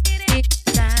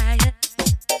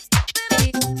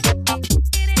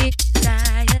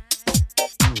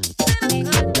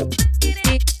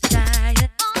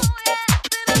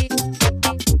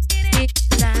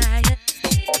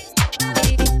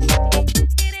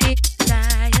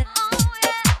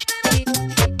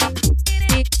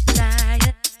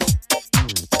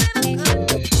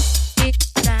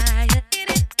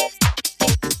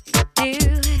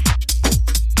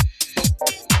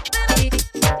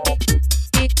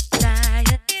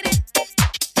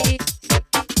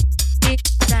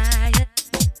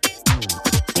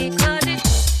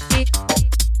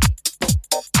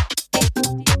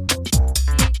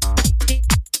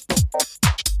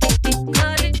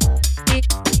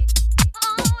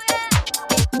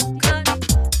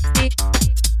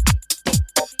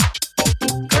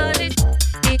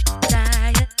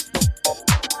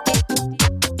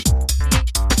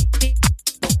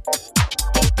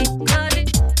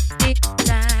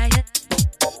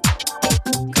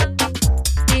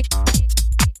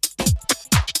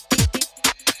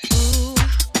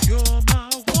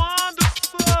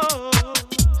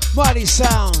 Mighty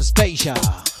sounds, Deja.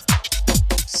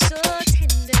 So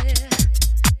tender.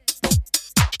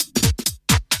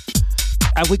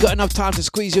 Have we got enough time to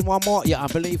squeeze in one more? Yeah, I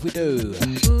believe we do.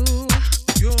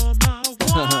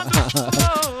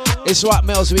 It's right,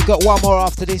 Mills. We've got one more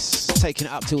after this, taking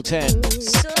it up till 10.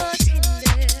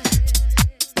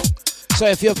 So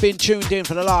if you've been tuned in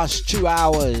for the last 2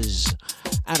 hours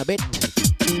and a bit,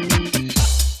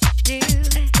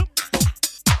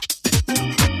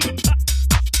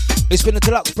 it's been a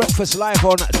Dlux breakfast live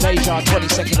on Deja,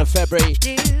 22nd of February,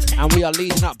 and we are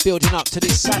leading up, building up to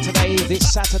this Saturday,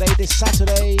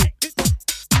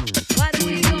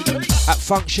 at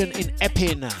Function in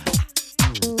Epping,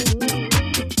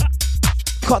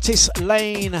 Cottis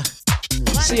Lane,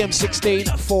 CM16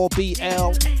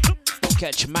 4BL,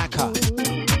 Catch Macca,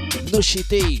 Nushi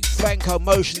D, Franco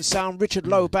Motion Sound, Richard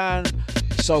Low Band,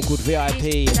 So Good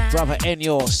VIP, Brother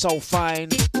Enyo, Soul Fine.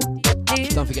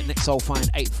 Don't forget next Soul Fine,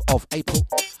 8th of April.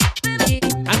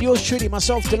 And yours truly,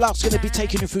 myself, Dlux, going to be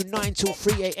taking you through 9 till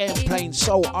 3 a.m. playing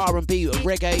soul, R&B,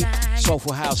 reggae,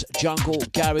 soulful house, jungle,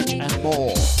 garage and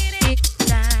more.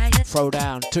 Throw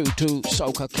down, tutu,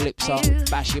 soca, calypso,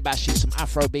 bashy, some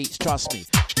Afro beats, trust me.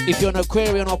 If you're an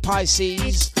Aquarian or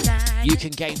Pisces, you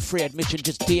can gain free admission.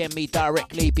 Just DM me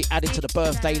directly, be added to the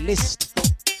birthday list.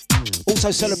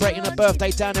 Also celebrating a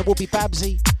birthday down there will be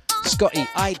Babsy, Scotty,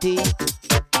 ID,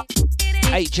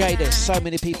 8J. There's so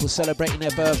many people celebrating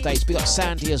their birthdays. We got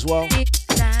Sandy as well.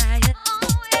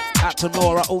 Out to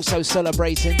Nora, also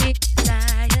celebrating.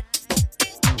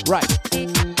 Right.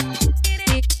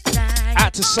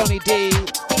 Out to Sonny D.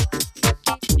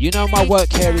 You know my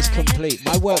work here is complete.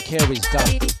 My work here is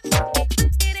done.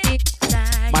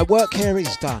 My work here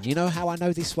is done. You know how I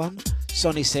know this one?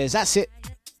 Sonny says, that's it.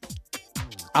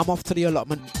 I'm off to the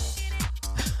allotment.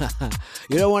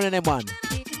 You don't want them one.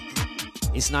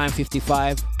 It's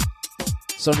 9:55.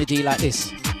 Sonny D like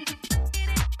this.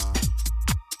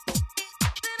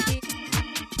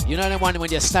 You know the one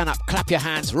when you stand up, clap your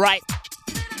hands, right?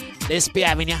 Let's be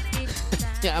having ya.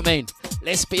 You know what I mean?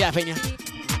 Let's be having ya.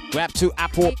 Grab 2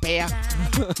 apple pear.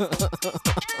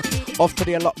 Off to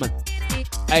the allotment.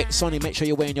 Hey, Sonny, make sure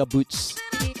you're wearing your boots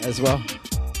as well.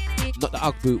 Not the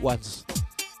Ugg boot ones.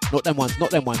 Not them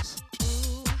ones.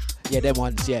 Yeah, them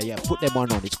ones. Yeah. Put them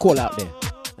one on. It's cool out there.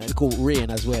 And it's called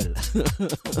rain as well.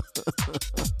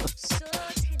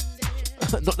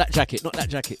 Not that jacket,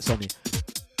 Sonny.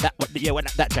 That one, yeah,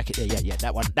 that jacket there, yeah.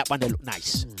 That one they look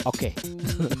nice. Okay.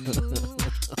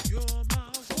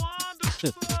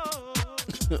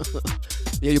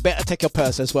 Yeah, you better take your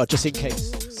purse as well, just in case.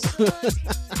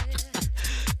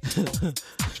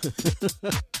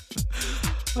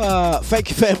 Thank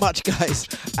you very much, guys.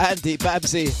 Andy,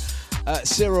 Babsy,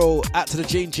 Cyril, out to the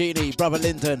Gene Genie, Brother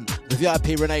Lyndon, the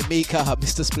VIP Renee, Mika,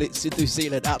 Mr. Split, New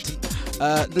Zealand, out to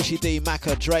Lucy D,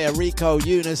 Maka, Drea, Rico,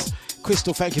 Eunice,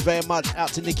 Crystal, thank you very much. Out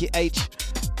to Nikki H,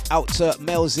 out to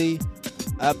Melzy,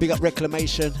 big up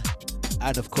Reclamation,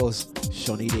 and of course,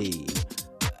 Shawnee D.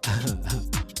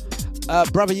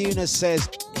 Brother Eunice says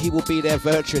he will be there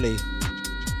virtually.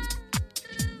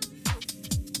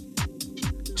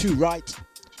 Too right.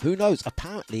 Who knows?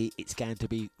 Apparently, it's going to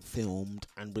be filmed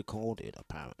and recorded,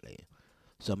 apparently.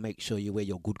 So make sure you wear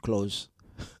your good clothes.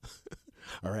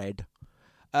 Red.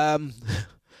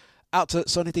 Out to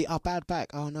Sonny D. Bad back.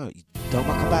 Oh, no. Don't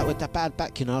come back with that bad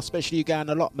back, you know. Especially you going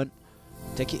allotment.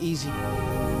 Take it easy.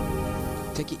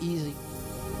 Take it easy.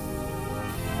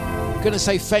 Gonna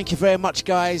say thank you very much,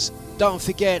 guys. Don't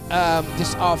forget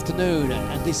this afternoon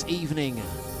and this evening.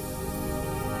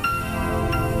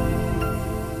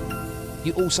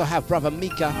 You also have Brother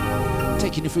Mika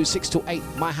taking you through 6 to 8.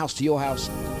 My house to your house.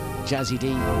 Jazzy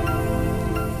D.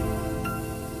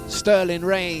 Sterling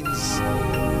Reigns.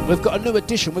 We've got a new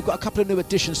addition. We've got a couple of new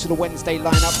additions to the Wednesday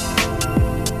lineup.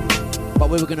 But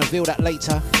we were going to reveal that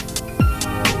later.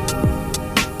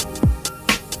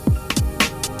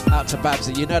 Out to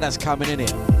Babsy. You know that's coming in here.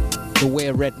 The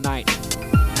Wear Red Night.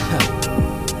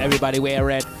 Everybody wear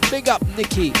red. Big up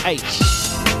Nikki H.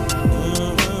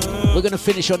 We're going to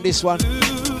finish on this one.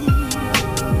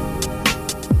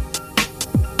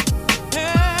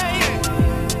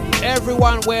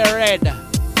 Everyone wear red.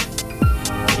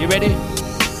 You ready?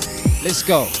 Let's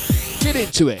go. Get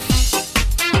into it.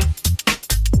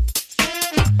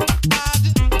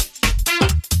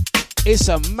 It's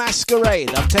a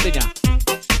masquerade, I'm telling you.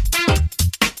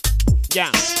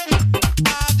 Yes.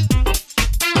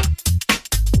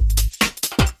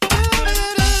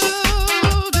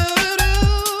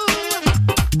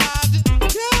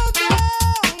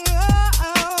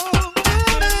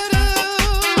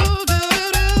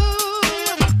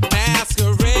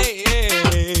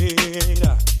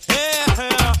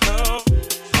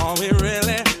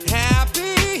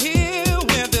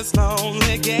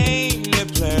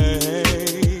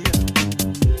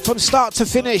 From start to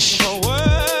finish,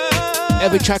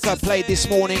 every track I played this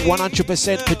morning,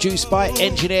 100% produced by,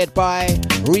 engineered by,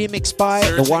 remixed by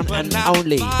the one and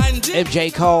only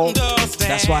MJ Cole.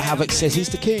 That's why Havoc says he's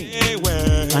the king,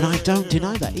 and I don't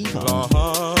deny that either.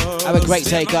 Have a great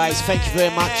day, guys. Thank you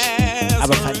very much. Have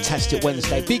a fantastic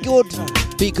Wednesday. Be good,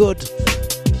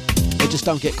 but just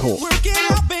don't get caught.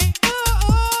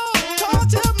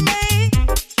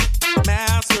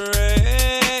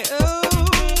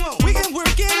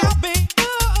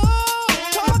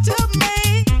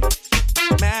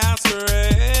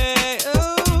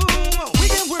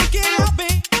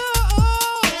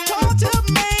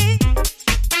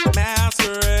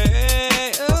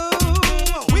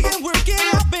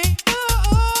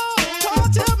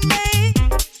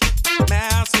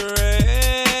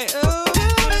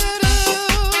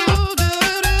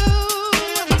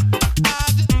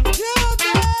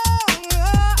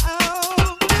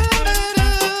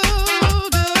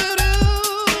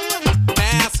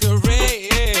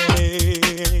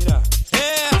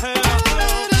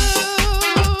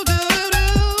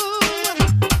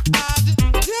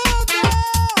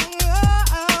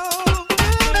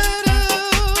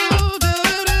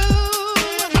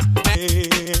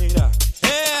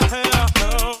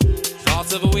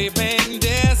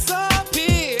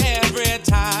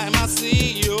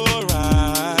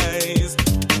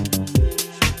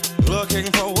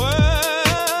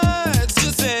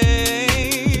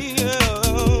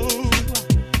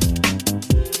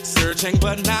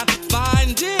 But not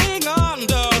finding